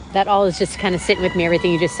 That all is just kind of sitting with me,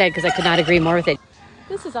 everything you just said, because I could not agree more with it.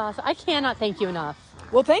 This is awesome. I cannot thank you enough.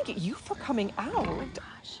 Well, thank you for coming out. Oh my gosh.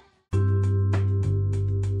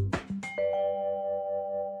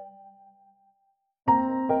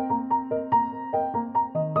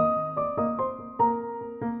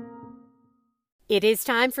 It is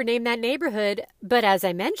time for Name That Neighborhood, but as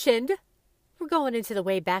I mentioned, we're going into the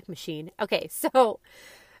Wayback Machine. Okay, so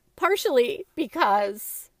partially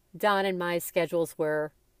because Don and my schedules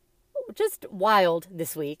were just wild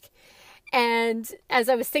this week, and as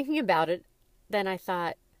I was thinking about it, then I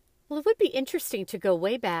thought, well, it would be interesting to go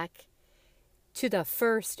way back to the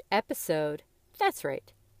first episode. That's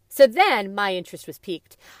right. So then my interest was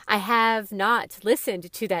piqued. I have not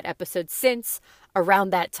listened to that episode since around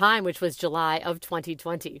that time, which was July of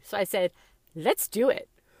 2020. So I said, let's do it.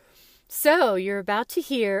 So you're about to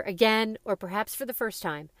hear again, or perhaps for the first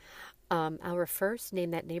time, our first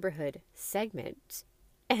Name That Neighborhood segment.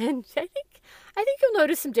 And I think you'll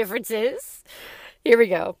notice some differences. Here we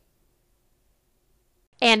go.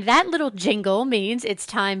 And that little jingle means it's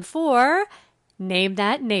time for Name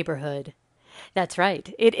That Neighborhood. That's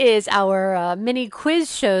right. It is our mini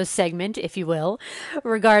quiz show segment, if you will,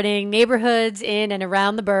 regarding neighborhoods in and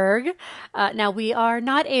around the Burg. Now, we are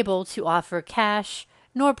not able to offer cash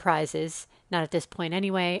nor prizes, not at this point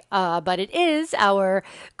anyway, but it is our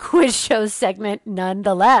quiz show segment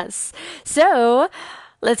nonetheless. So,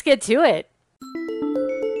 let's get to it.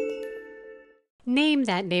 Name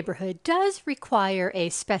That Neighborhood does require a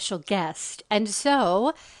special guest, and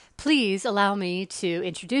so please allow me to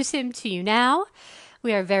introduce him to you now.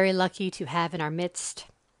 We are very lucky to have in our midst,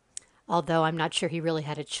 although I'm not sure he really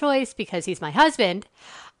had a choice because he's my husband,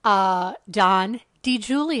 Don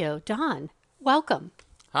DiGiulio. Don, welcome.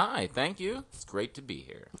 Hi, thank you. It's great to be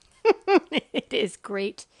here. It is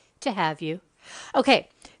great to have you. Okay,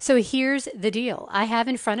 so here's the deal. I have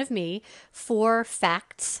in front of me 4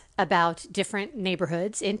 facts about different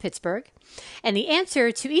neighborhoods in Pittsburgh, and the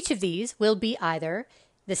answer to each of these will be either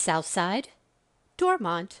the South Side,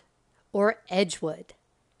 Dormont, or Edgewood.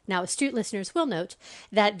 Now, astute listeners will note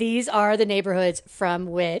that these are the neighborhoods from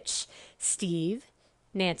which Steve,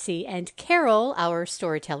 Nancy, and Carol, our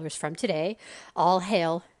storytellers from today, all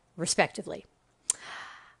hail respectively.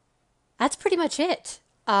 That's pretty much it.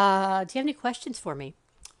 Do you have any questions for me?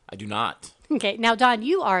 I do not. Okay. Now, Don,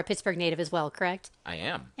 you are a Pittsburgh native as well, correct? I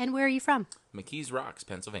am. And where are you from? McKees Rocks,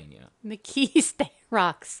 Pennsylvania. McKees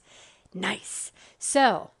Rocks. Nice.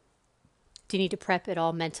 So, do you need to prep it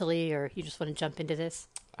all mentally, or you just want to jump into this?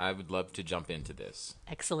 I would love to jump into this.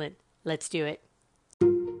 Excellent. Let's do it.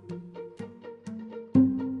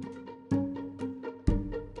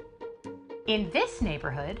 In this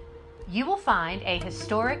neighborhood, you will find a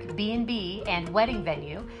historic B&B and wedding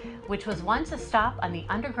venue, which was once a stop on the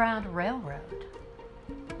Underground Railroad.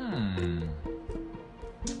 I'm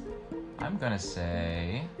gonna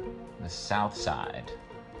say the South Side.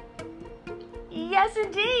 Yes,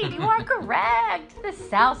 indeed. You are correct. The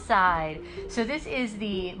South Side. So this is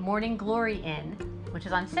the Morning Glory Inn, which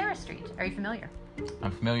is on Sarah Street. Are you familiar?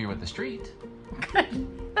 I'm familiar with the street. Good.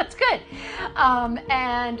 That's good.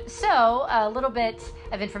 And so a little bit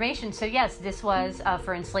of information. So yes, this was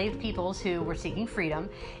for enslaved peoples who were seeking freedom.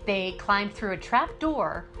 They climbed through a trap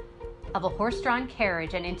door of a horse-drawn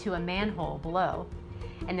carriage and into a manhole below.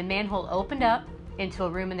 And the manhole opened up into a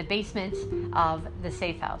room in the basement of the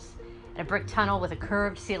safe house. And a brick tunnel with a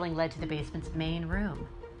curved ceiling led to the basement's main room.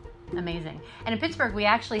 Amazing. And in Pittsburgh, we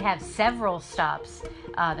actually have several stops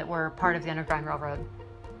that were part of the Underground Railroad.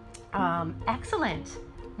 Excellent.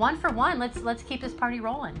 1 for 1. Let's keep this party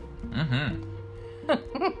rolling.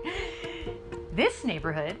 This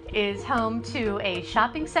neighborhood is home to a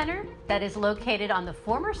shopping center that is located on the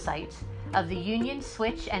former site of the Union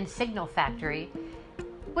Switch and Signal Factory,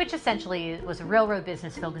 which essentially was a railroad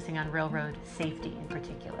business focusing on railroad safety in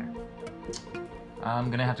particular. I'm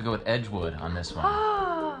gonna have to go with Edgewood on this one.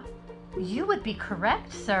 You would be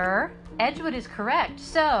correct, sir. Edgewood is correct.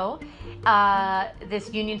 So,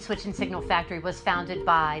 this Union Switch and Signal Factory was founded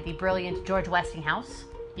by the brilliant George Westinghouse.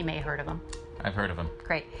 You may have heard of him. I've heard of him.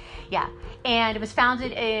 Great. Yeah. And it was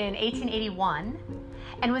founded in 1881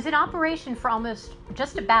 and was in operation for almost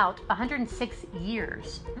just about 106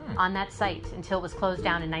 years on that site until it was closed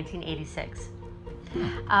down in 1986.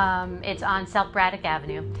 It's on South Braddock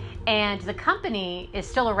Avenue. And the company is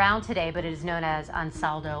still around today, but it is known as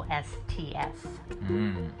Ansaldo STS.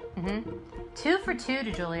 2 for 2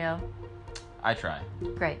 to Julio. I try.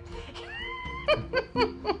 Great.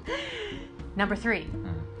 Number 3.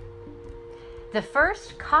 The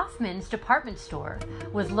first Kaufman's department store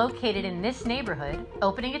was located in this neighborhood,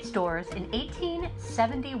 opening its doors in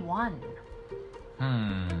 1871.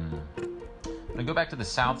 I'm gonna go back to the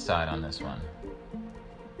South Side on this one.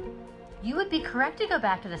 You would be correct to go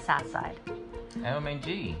back to the South Side.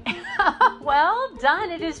 OMG. Well done,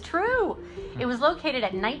 it is true. It was located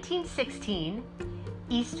at 1916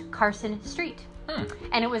 East Carson Street.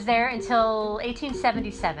 And it was there until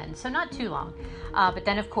 1877, so not too long. But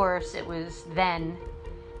then, of course, it was then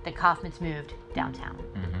that Kaufman's moved downtown.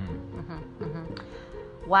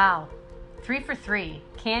 Wow. 3 for 3.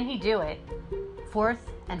 Can he do it? 4th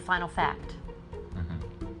and final fact.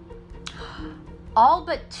 All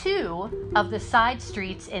but 2 of the side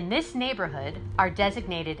streets in this neighborhood are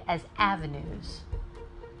designated as avenues.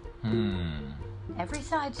 Every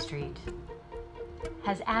side street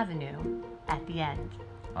has avenue at the end.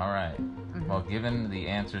 All right. Well, given the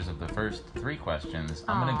answers of the first 3 questions,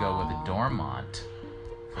 I'm going to go with a Dormont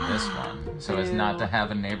for this one, so as not to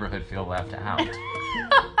have a neighborhood feel left out.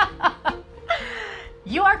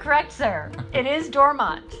 You are correct, sir. It is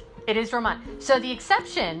Dormont. It is Dormont. So the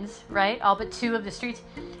exceptions, right, all but 2 of the streets,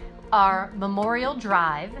 are Memorial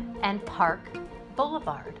Drive and Park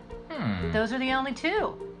Boulevard. Those are the only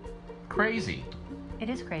 2. Crazy. It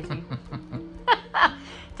is crazy.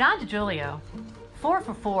 Don DiGiulio, 4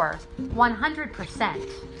 for 4, 100%.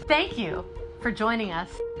 Thank you for joining us.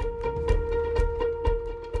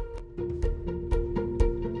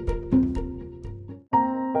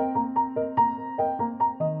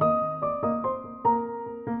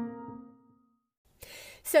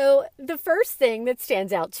 So the first thing that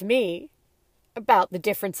stands out to me about the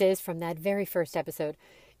differences from that very first episode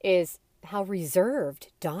is how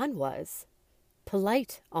reserved Don was.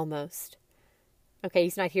 Polite, almost. Okay,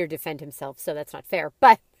 he's not here to defend himself, so that's not fair,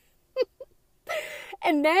 but...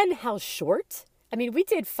 And then how short? I mean, we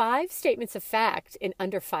did 5 statements of fact in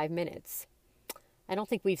under 5 minutes. I don't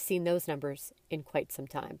think we've seen those numbers in quite some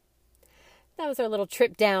time. That was our little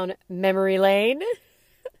trip down memory lane.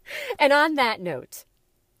 And on that note,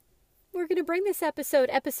 we're going to bring this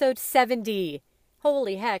episode 70,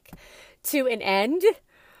 holy heck, to an end.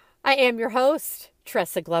 I am your host,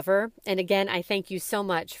 Tressa Glover, and again, I thank you so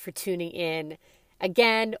much for tuning in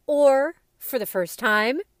again or for the first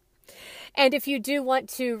time. And if you do want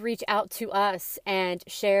to reach out to us and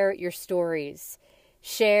share your stories,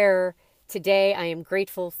 share today I am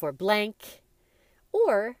grateful for blank,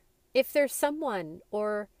 or if there's someone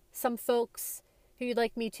or some folks who you'd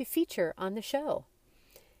like me to feature on the show.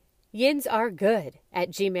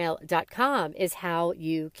 yinsaregood@gmail.com is how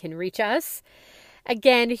you can reach us.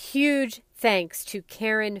 Again, huge thanks to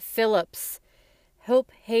Karen Phillips,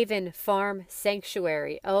 Hope Haven Farm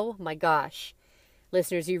Sanctuary. Oh my gosh.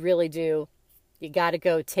 Listeners, you really do. You got to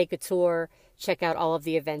go take a tour, check out all of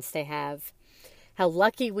the events they have. How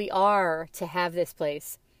lucky we are to have this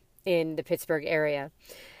place in the Pittsburgh area.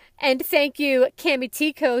 And thank you, Cami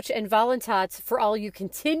T. Coach and Voluntats, for all you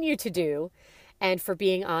continue to do and for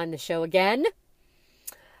being on the show again.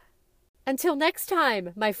 Until next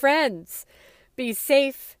time, my friends. Be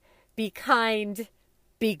safe, be kind,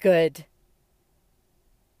 be good.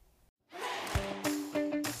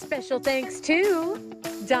 Special thanks to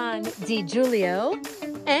Don DiGiulio,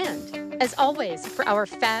 and as always, for our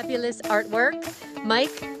fabulous artwork, Mike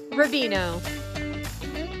Rubino.